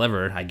yeah, the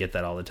liver, I get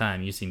that all the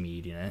time. You see me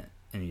eating it,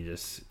 and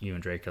you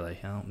and Drake are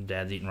like, oh,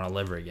 Dad's eating raw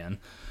liver again.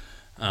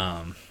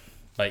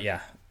 But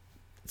yeah,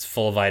 it's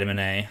full of vitamin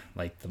A,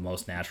 like the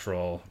most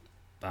natural,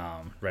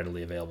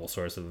 readily available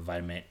source of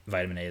vitamin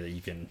A that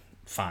you can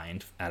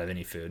find out of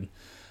any food.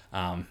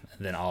 And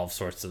then all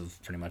sorts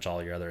of pretty much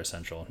all your other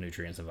essential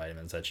nutrients and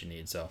vitamins that you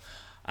need. So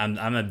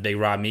I'm a big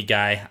raw meat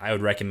guy. I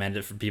would recommend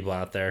it for people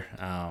out there.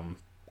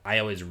 I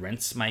always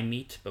rinse my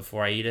meat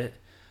before I eat it,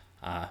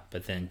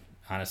 but then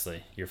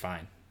honestly, you're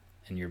fine,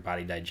 and your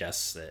body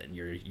digests it. And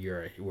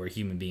we're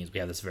human beings. We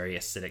have this very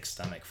acidic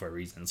stomach for a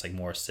reason. It's like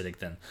more acidic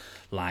than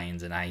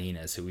lions and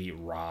hyenas who eat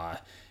raw,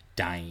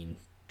 dying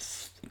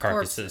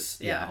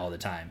carcasses all the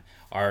time.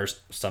 Our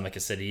stomach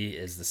acidity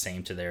is the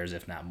same to theirs,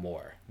 if not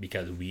more,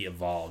 because we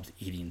evolved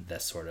eating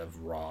this sort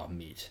of raw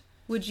meat.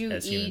 Would you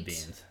as human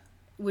beings?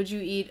 Would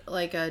you eat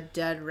like a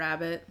dead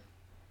rabbit?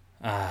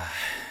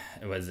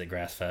 Was it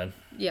grass fed?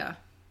 Yeah.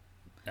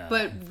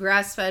 But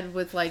grass fed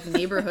with like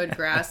neighborhood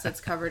grass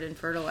that's covered in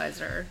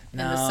fertilizer in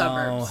the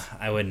suburbs. No,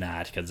 I would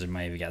not, because there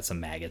might have got some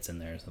maggots in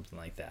there or something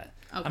like that.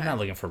 Okay. I'm not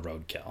looking for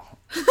roadkill.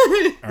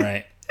 All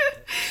right.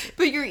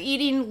 But you're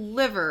eating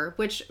liver,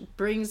 which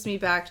brings me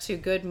back to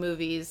good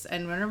movies.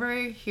 And whenever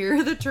I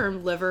hear the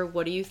term liver,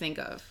 what do you think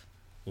of?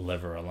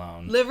 Liver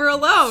alone. Liver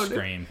alone.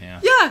 Scream,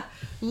 yeah. Yeah.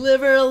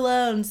 Liver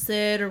alone,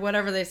 Sid, or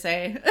whatever they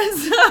say.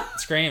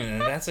 Scream.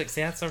 That's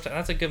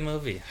a good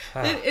movie.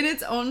 In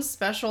its own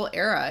special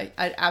era,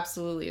 it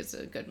absolutely is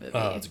a good movie.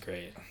 Oh, it's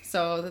great.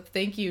 So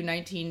thank you,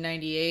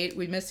 1998.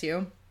 We miss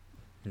you.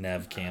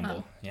 Neve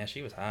Campbell. Yeah,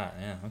 she was hot.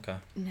 Yeah, okay.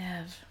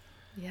 Neve.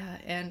 Yeah,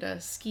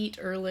 and Skeet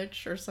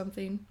Ulrich or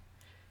something.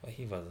 Well,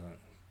 he wasn't.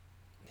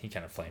 He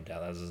kind of flamed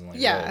out. That was his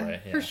only role, right?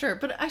 Yeah, for sure.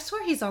 But I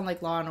swear he's on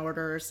like Law and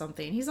Order or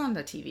something. He's on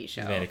the TV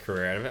show. He made a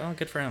career out of it. Oh,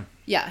 good for him.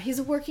 Yeah, he's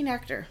a working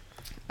actor.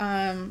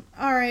 All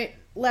right,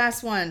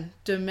 last one.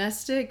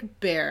 Domestic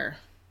beer.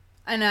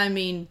 And I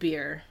mean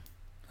beer.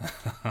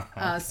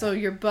 So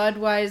your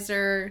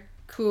Budweiser,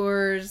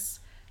 Coors,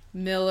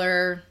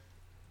 Miller,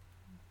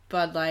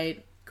 Bud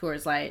Light,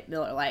 Coors Light,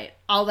 Miller Light.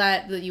 All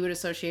that you would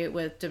associate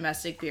with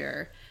domestic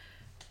beer.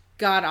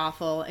 God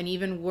awful, and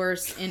even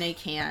worse in a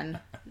can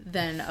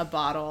than a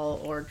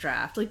bottle or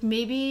draft. Like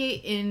maybe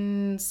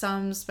in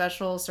some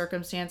special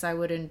circumstance I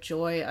would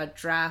enjoy a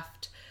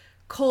draft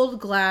cold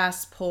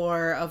glass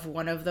pour of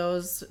one of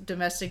those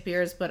domestic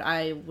beers, but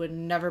I would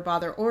never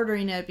bother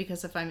ordering it,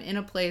 because if I'm in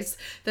a place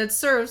that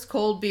serves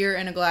cold beer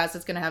in a glass,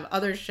 it's going to have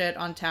other shit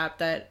on tap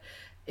that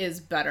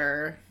is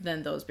better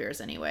than those beers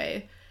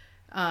anyway.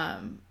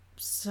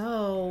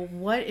 So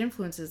what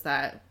influences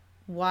that?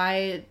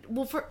 Why?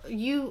 Well, for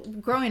you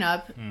growing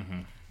up,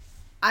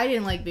 I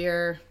didn't like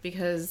beer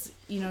because,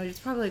 it's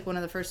probably like one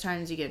of the first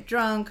times you get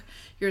drunk.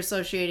 You're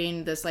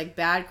associating this like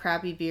bad,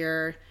 crappy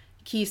beer,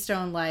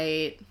 Keystone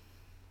Light,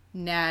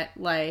 Nat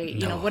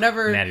Light,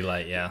 whatever. Natty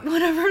Light, yeah.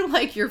 Whatever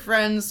like your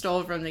friends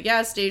stole from the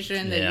gas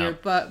station that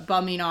you're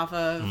bumming off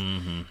of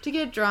to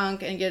get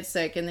drunk and get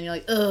sick. And then you're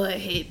like, oh, I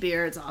hate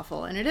beer. It's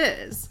awful. And it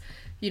is.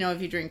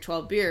 If you drink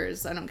 12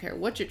 beers, I don't care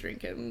what you're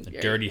drinking.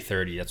 A dirty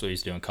 30, that's what we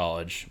used to do in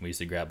college. We used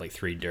to grab like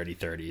 3 dirty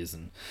 30s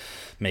and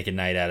make a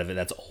night out of it.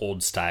 That's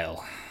old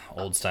style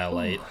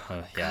light.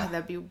 Yeah. God,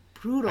 that'd be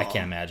brutal. I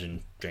can't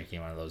imagine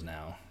drinking one of those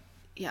now.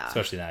 Yeah.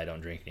 Especially now I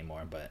don't drink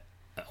anymore, but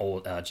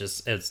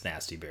it's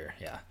nasty beer,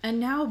 yeah. And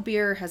now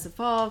beer has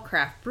evolved.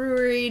 Craft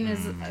brewing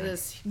is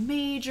this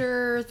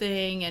major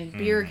thing, and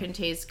beer can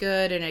taste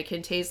good, and it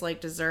can taste like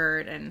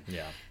dessert, and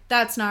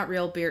that's not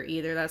real beer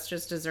either. That's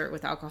just dessert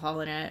with alcohol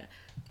in it.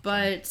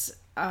 But,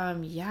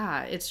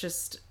 it's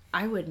just,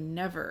 I would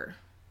never,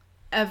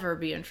 ever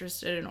be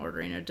interested in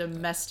ordering a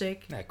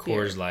domestic beer.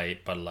 Coors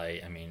Light, Bud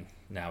Light,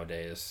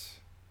 nowadays,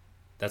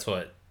 I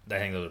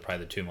think those are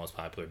probably the 2 most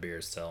popular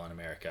beers still in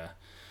America.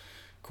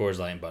 Coors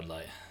Light and Bud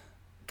Light.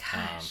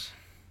 Gosh.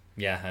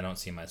 I don't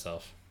see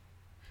myself.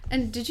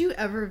 And did you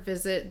ever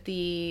visit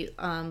the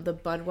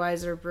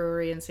Budweiser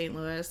brewery in St.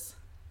 Louis?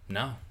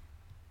 No.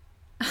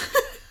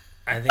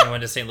 I think I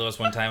went to St. Louis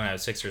one time when I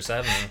was 6 or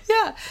 7.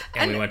 Yeah.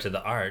 And we went to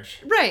the Arch.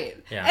 Right.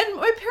 Yeah. And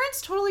my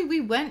parents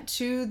we went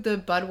to the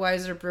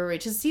Budweiser brewery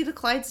to see the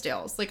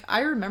Clydesdales. Like,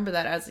 I remember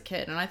that as a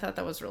kid, and I thought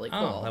that was really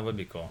cool. Oh, that would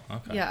be cool.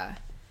 Okay. Yeah.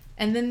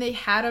 And then they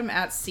had them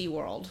at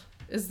SeaWorld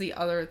is the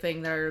other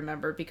thing that I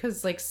remember,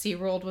 because, like,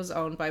 SeaWorld was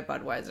owned by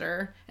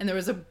Budweiser, and there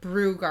was a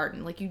brew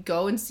garden. Like, you'd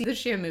go and see the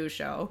Shamu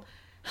show,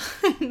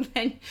 and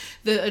then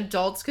the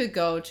adults could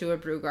go to a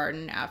brew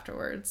garden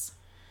afterwards.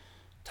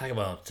 Talk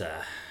about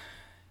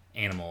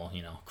animal,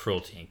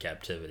 cruelty and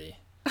captivity.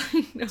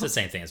 I know. It's the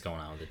same thing that's going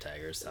on with the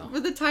tigers, though.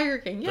 With the Tiger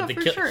King, yeah, but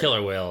for sure.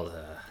 Killer whale,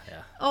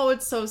 yeah. Oh,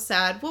 it's so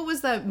sad. What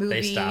was that movie?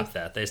 They stopped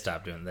that. They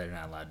stopped doing. They're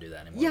not allowed to do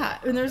that anymore. Yeah,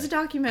 and there's a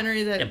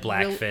documentary that. Yeah,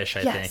 Blackfish,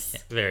 I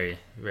think. Very,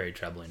 very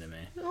troubling to me.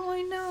 Oh,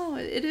 I know.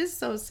 It is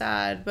so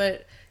sad,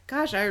 but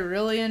gosh, I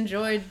really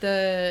enjoyed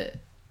the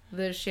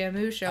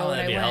Shamu show. Oh,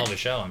 that'd be a hell of a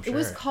show, I'm sure. It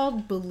was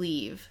called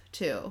Believe,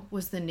 too,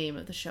 was the name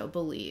of the show.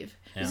 Believe.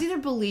 It was either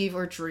Believe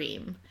or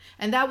Dream,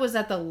 and that was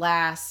at the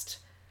last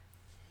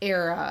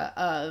era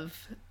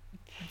of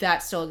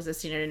that still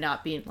existing and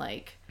not being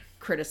like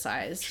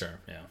criticized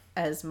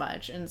as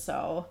much. And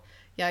so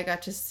I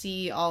got to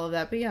see all of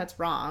that, but it's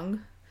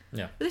wrong.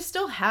 But they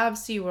still have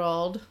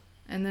SeaWorld,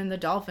 and then the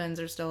dolphins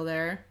are still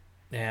there.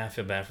 I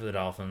feel bad for the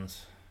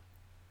dolphins.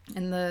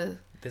 And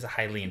there's a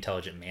highly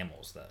intelligent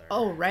mammals that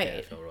are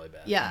I feel really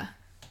bad.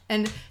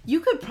 And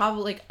you could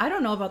probably, like, I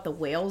don't know about the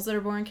whales that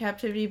are born in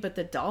captivity, but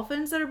the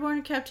dolphins that are born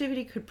in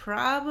captivity could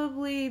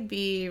probably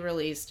be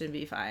released and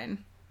be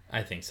fine.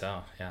 I think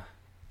so, yeah.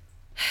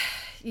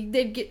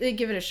 They'd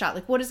give it a shot.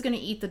 Like, what is going to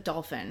eat the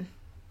dolphin?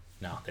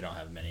 No, they don't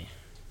have many.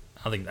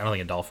 I don't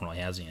think a dolphin really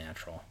has any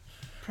natural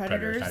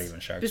Predators? not even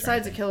sharks.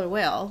 Besides a killer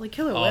whale. Like,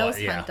 killer whales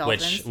hunt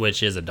dolphins.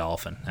 Which is a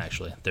dolphin,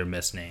 actually. They're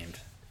misnamed.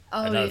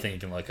 Oh, Another thing you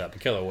can look up, a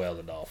killer whale is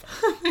a dolphin.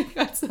 Oh my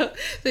god, so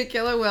the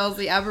killer whales,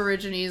 the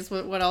aborigines,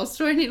 what else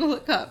do I need to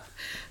look up?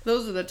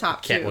 Those are the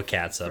top two. What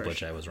cat's up,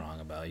 which I was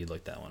wrong about. You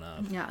looked that one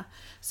up. Yeah.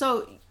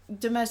 So,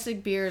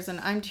 domestic beers, and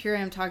I'm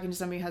talking to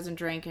somebody who hasn't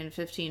drank in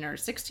 15 or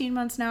 16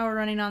 months now. We're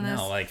running on this.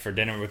 No, like with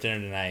dinner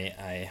tonight,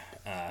 I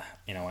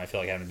when I feel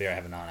like having a beer, I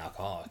have a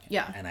non-alcoholic.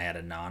 Yeah. And I had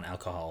a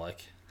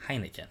non-alcoholic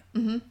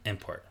Heineken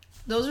import.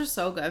 Those are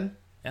so good.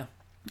 Yeah.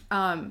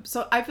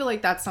 So I feel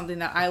like that's something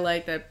that I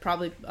like that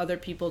probably other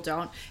people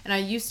don't. And I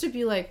used to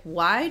be like,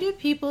 why do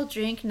people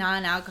drink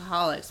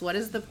non-alcoholics? What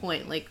is the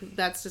point? Like,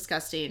 that's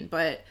disgusting.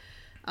 But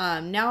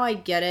now I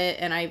get it,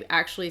 and I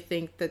actually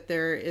think that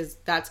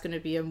that's going to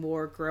be a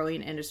more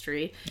growing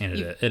industry. And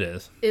it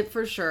is. It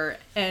for sure.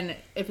 And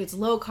if it's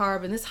low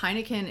carb, and this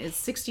Heineken is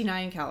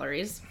 69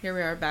 calories. Here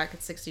we are back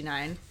at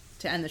 69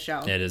 to end the show.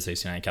 It is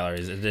 69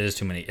 calories. It is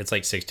too many. It's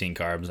like 16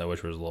 carbs. I wish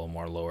it was a little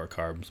more lower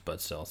carbs, but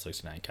still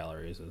 69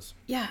 calories is.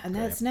 Yeah, and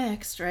great. That's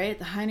next, right?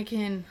 The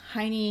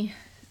Heine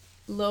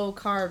low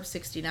carb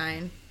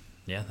 69.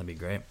 Yeah, that'd be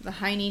great. The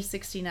Heine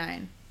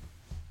 69.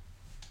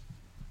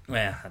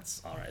 Yeah,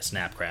 that's all right.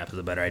 Snap crap is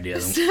a better idea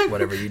than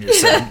whatever you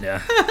just said.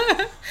 Yeah.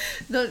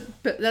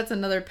 That's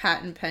another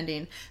patent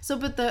pending. So,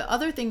 but the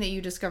other thing that you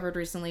discovered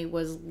recently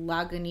was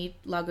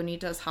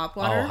Lagunitas hop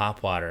water. Oh,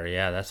 hop water.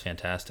 Yeah, that's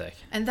fantastic.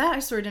 And that I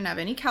swear didn't have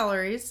any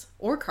calories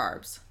or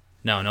carbs.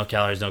 No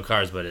calories, no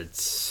carbs, but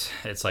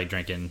it's like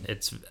drinking.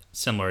 It's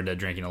similar to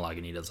drinking a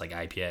Lagunitas, like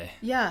IPA.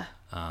 Yeah.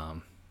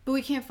 But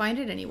we can't find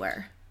it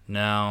anywhere.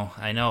 No,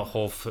 I know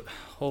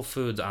Whole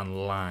Foods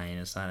online.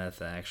 It's not at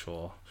the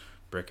actual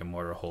brick and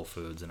mortar Whole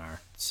Foods in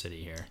our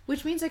city here.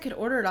 Which means I could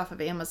order it off of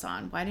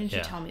Amazon. Why didn't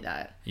you tell me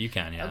that? You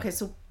can, yeah. Okay,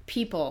 so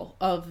people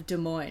of Des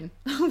Moines,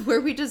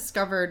 where we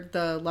discovered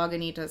the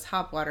Lagunitas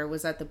hop water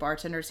was at the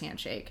Bartender's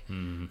Handshake,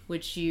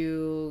 which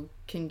you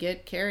can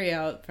get carry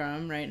out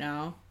from right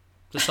now.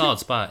 It's a solid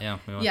spot, yeah.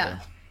 We went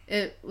there.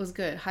 It was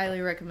good.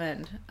 Highly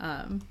recommend.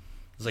 It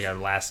was like our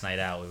last night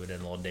out. We did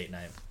a little date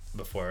night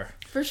before.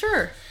 For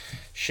sure.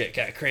 Shit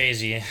got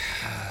crazy.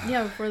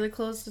 Yeah, before they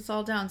closed us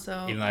all down.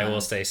 So even though I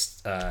will say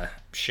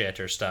shit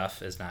or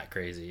stuff is not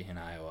crazy in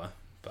Iowa,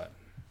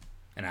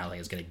 and I don't think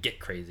it's gonna get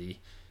crazy.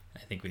 I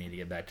think we need to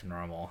get back to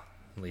normal,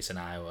 at least in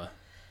Iowa.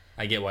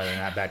 I get why they're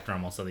not back to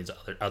normal in some of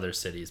these other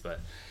cities, but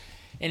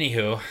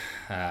anywho,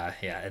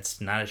 it's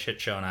not a shit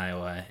show in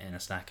Iowa, and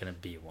it's not gonna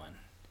be one.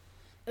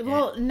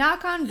 Well,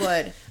 knock on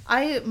wood.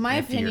 My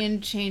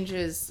opinion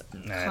changes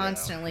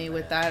constantly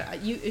with that.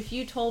 If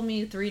you told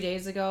me 3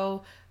 days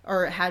ago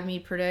or had me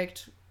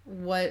predict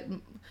what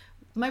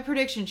my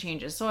prediction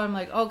changes. So I'm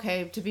like,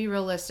 okay, to be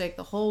realistic,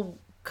 the whole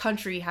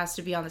country has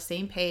to be on the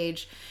same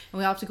page and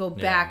we have to go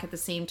back at the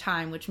same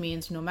time, which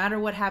means no matter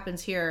what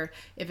happens here,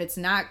 if it's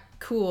not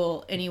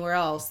cool anywhere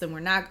else, then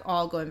we're not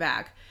all going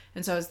back.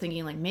 And so I was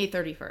thinking like May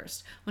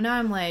 31st. Well, now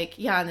I'm like,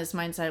 in this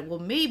mindset, well,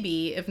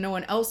 maybe if no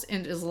one else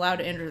is allowed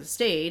to enter the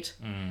state,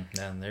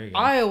 there you go.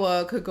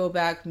 Iowa could go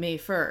back May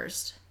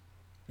 1st.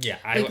 Yeah,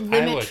 Iowa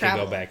could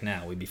go back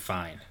now. We'd be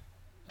fine.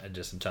 I'm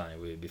telling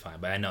you, we'd be fine.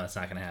 But I know it's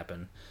not going to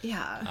happen.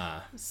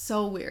 Yeah.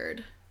 So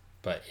weird.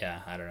 But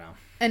yeah, I don't know.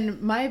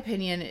 And my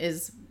opinion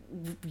is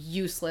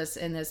useless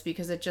in this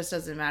because it just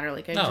doesn't matter.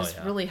 Like, I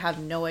really have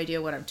no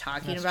idea what I'm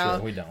talking about.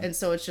 True. We don't. And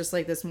so it's just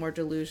like this more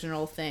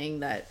delusional thing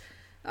that,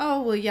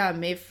 oh, well, yeah,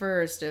 May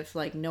 1st, if,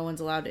 like, no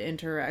one's allowed to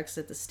enter or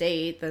exit the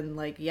state, then,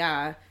 like,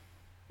 yeah,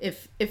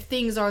 if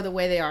things are the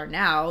way they are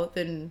now,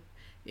 then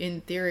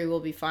in theory we'll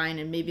be fine,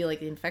 and maybe,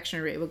 like, the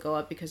infection rate will go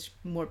up because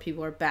more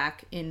people are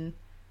back in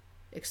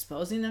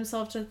exposing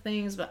themselves to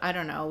things, but I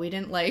don't know. We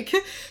didn't, like,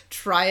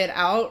 try it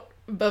out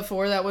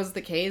before that was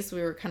the case.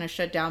 We were kind of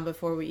shut down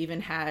before we even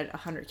had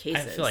 100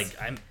 cases. I feel like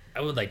I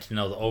would like to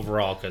know the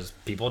overall, because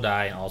people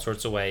die in all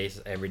sorts of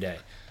ways every day.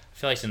 I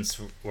feel like since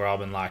we're all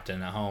been locked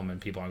in at home and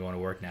people aren't going to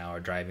work now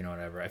or driving or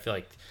whatever, I feel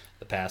like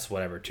the past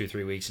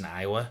 2-3 weeks in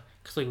Iowa,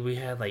 because like we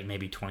had like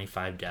maybe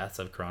 25 deaths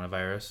of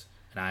coronavirus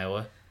in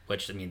Iowa,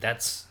 which I mean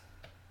that's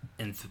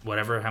in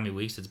how many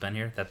weeks it's been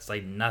here, that's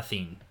like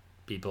nothing.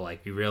 People,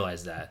 like, we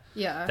realize that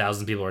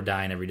 1,000 people are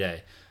dying every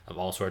day of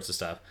all sorts of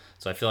stuff.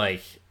 So I feel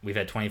like we've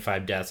had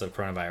 25 deaths of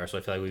coronavirus. So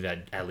I feel like we've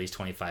had at least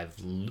 25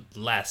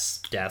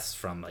 less deaths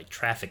from like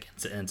traffic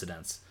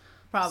incidents.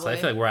 Probably. So I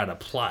feel like we're at a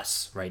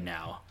plus right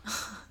now.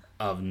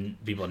 Of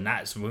people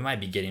not, so we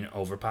might be getting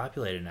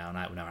overpopulated now.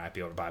 Not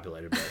be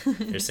overpopulated, but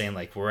they're saying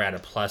like we're at a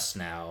plus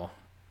now.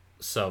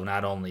 So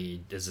not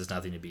only is this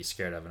nothing to be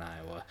scared of in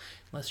Iowa,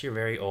 unless you're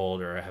very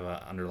old or have an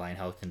underlying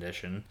health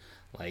condition,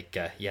 like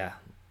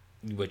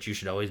which you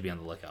should always be on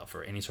the lookout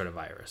for any sort of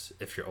virus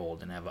if you're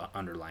old and have an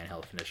underlying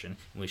health condition.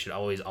 We should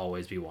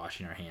always be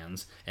washing our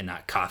hands and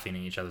not coughing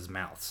in each other's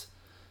mouths.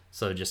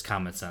 So just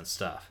common sense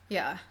stuff.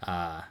 Yeah.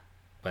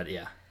 But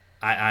yeah,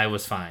 I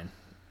was fine,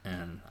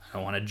 and I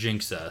don't want to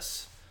jinx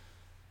us,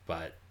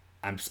 but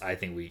I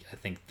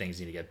think things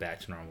need to get back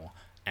to normal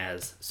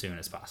as soon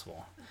as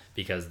possible,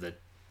 because the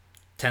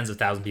tens of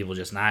thousands of people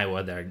just in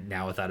Iowa that are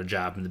now without a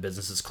job and the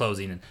business is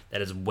closing, and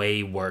that is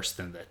way worse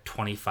than the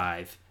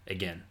 25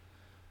 again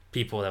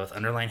people that with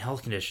underlying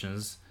health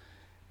conditions,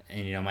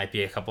 and might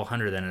be a couple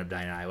hundred that ended up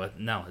dying in Iowa.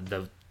 No,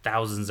 the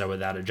thousands are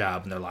without a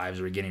job and their lives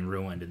are getting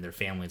ruined and their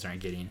families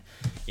aren't getting,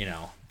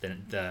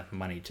 the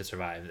money to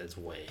survive. That's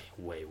way,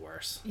 way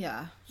worse.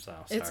 Yeah. So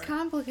it's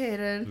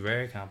complicated.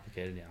 Very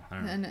complicated, yeah. I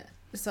don't know. And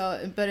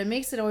so, but it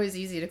makes it always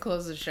easy to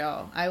close the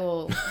show. I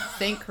will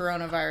thank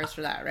coronavirus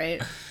for that,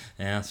 right?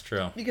 Yeah, that's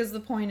true. Because the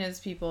point is,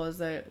 people, is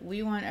that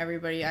we want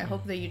everybody. I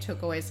hope that you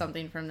took away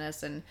something from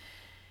this, and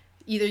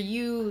either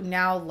you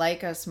now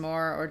like us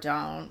more or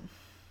don't.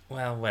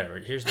 Well, whatever.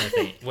 Here's my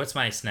thing. What's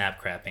my Snap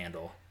crap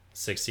handle?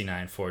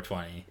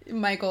 69420.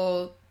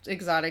 Michael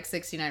Exotic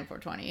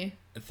 69420.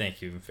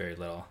 Thank you very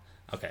little.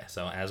 Okay,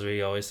 so as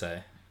we always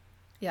say.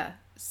 Yeah.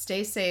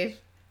 Stay safe.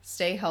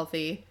 Stay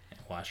healthy.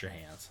 Wash your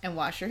hands. And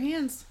wash your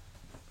hands.